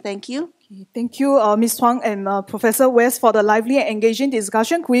Yuting. Thank you. Thank you, Ms. Huang and Professor West, for the lively and engaging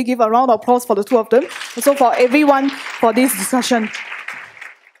discussion. Could we give a round of applause for the two of them? Also for everyone for this discussion.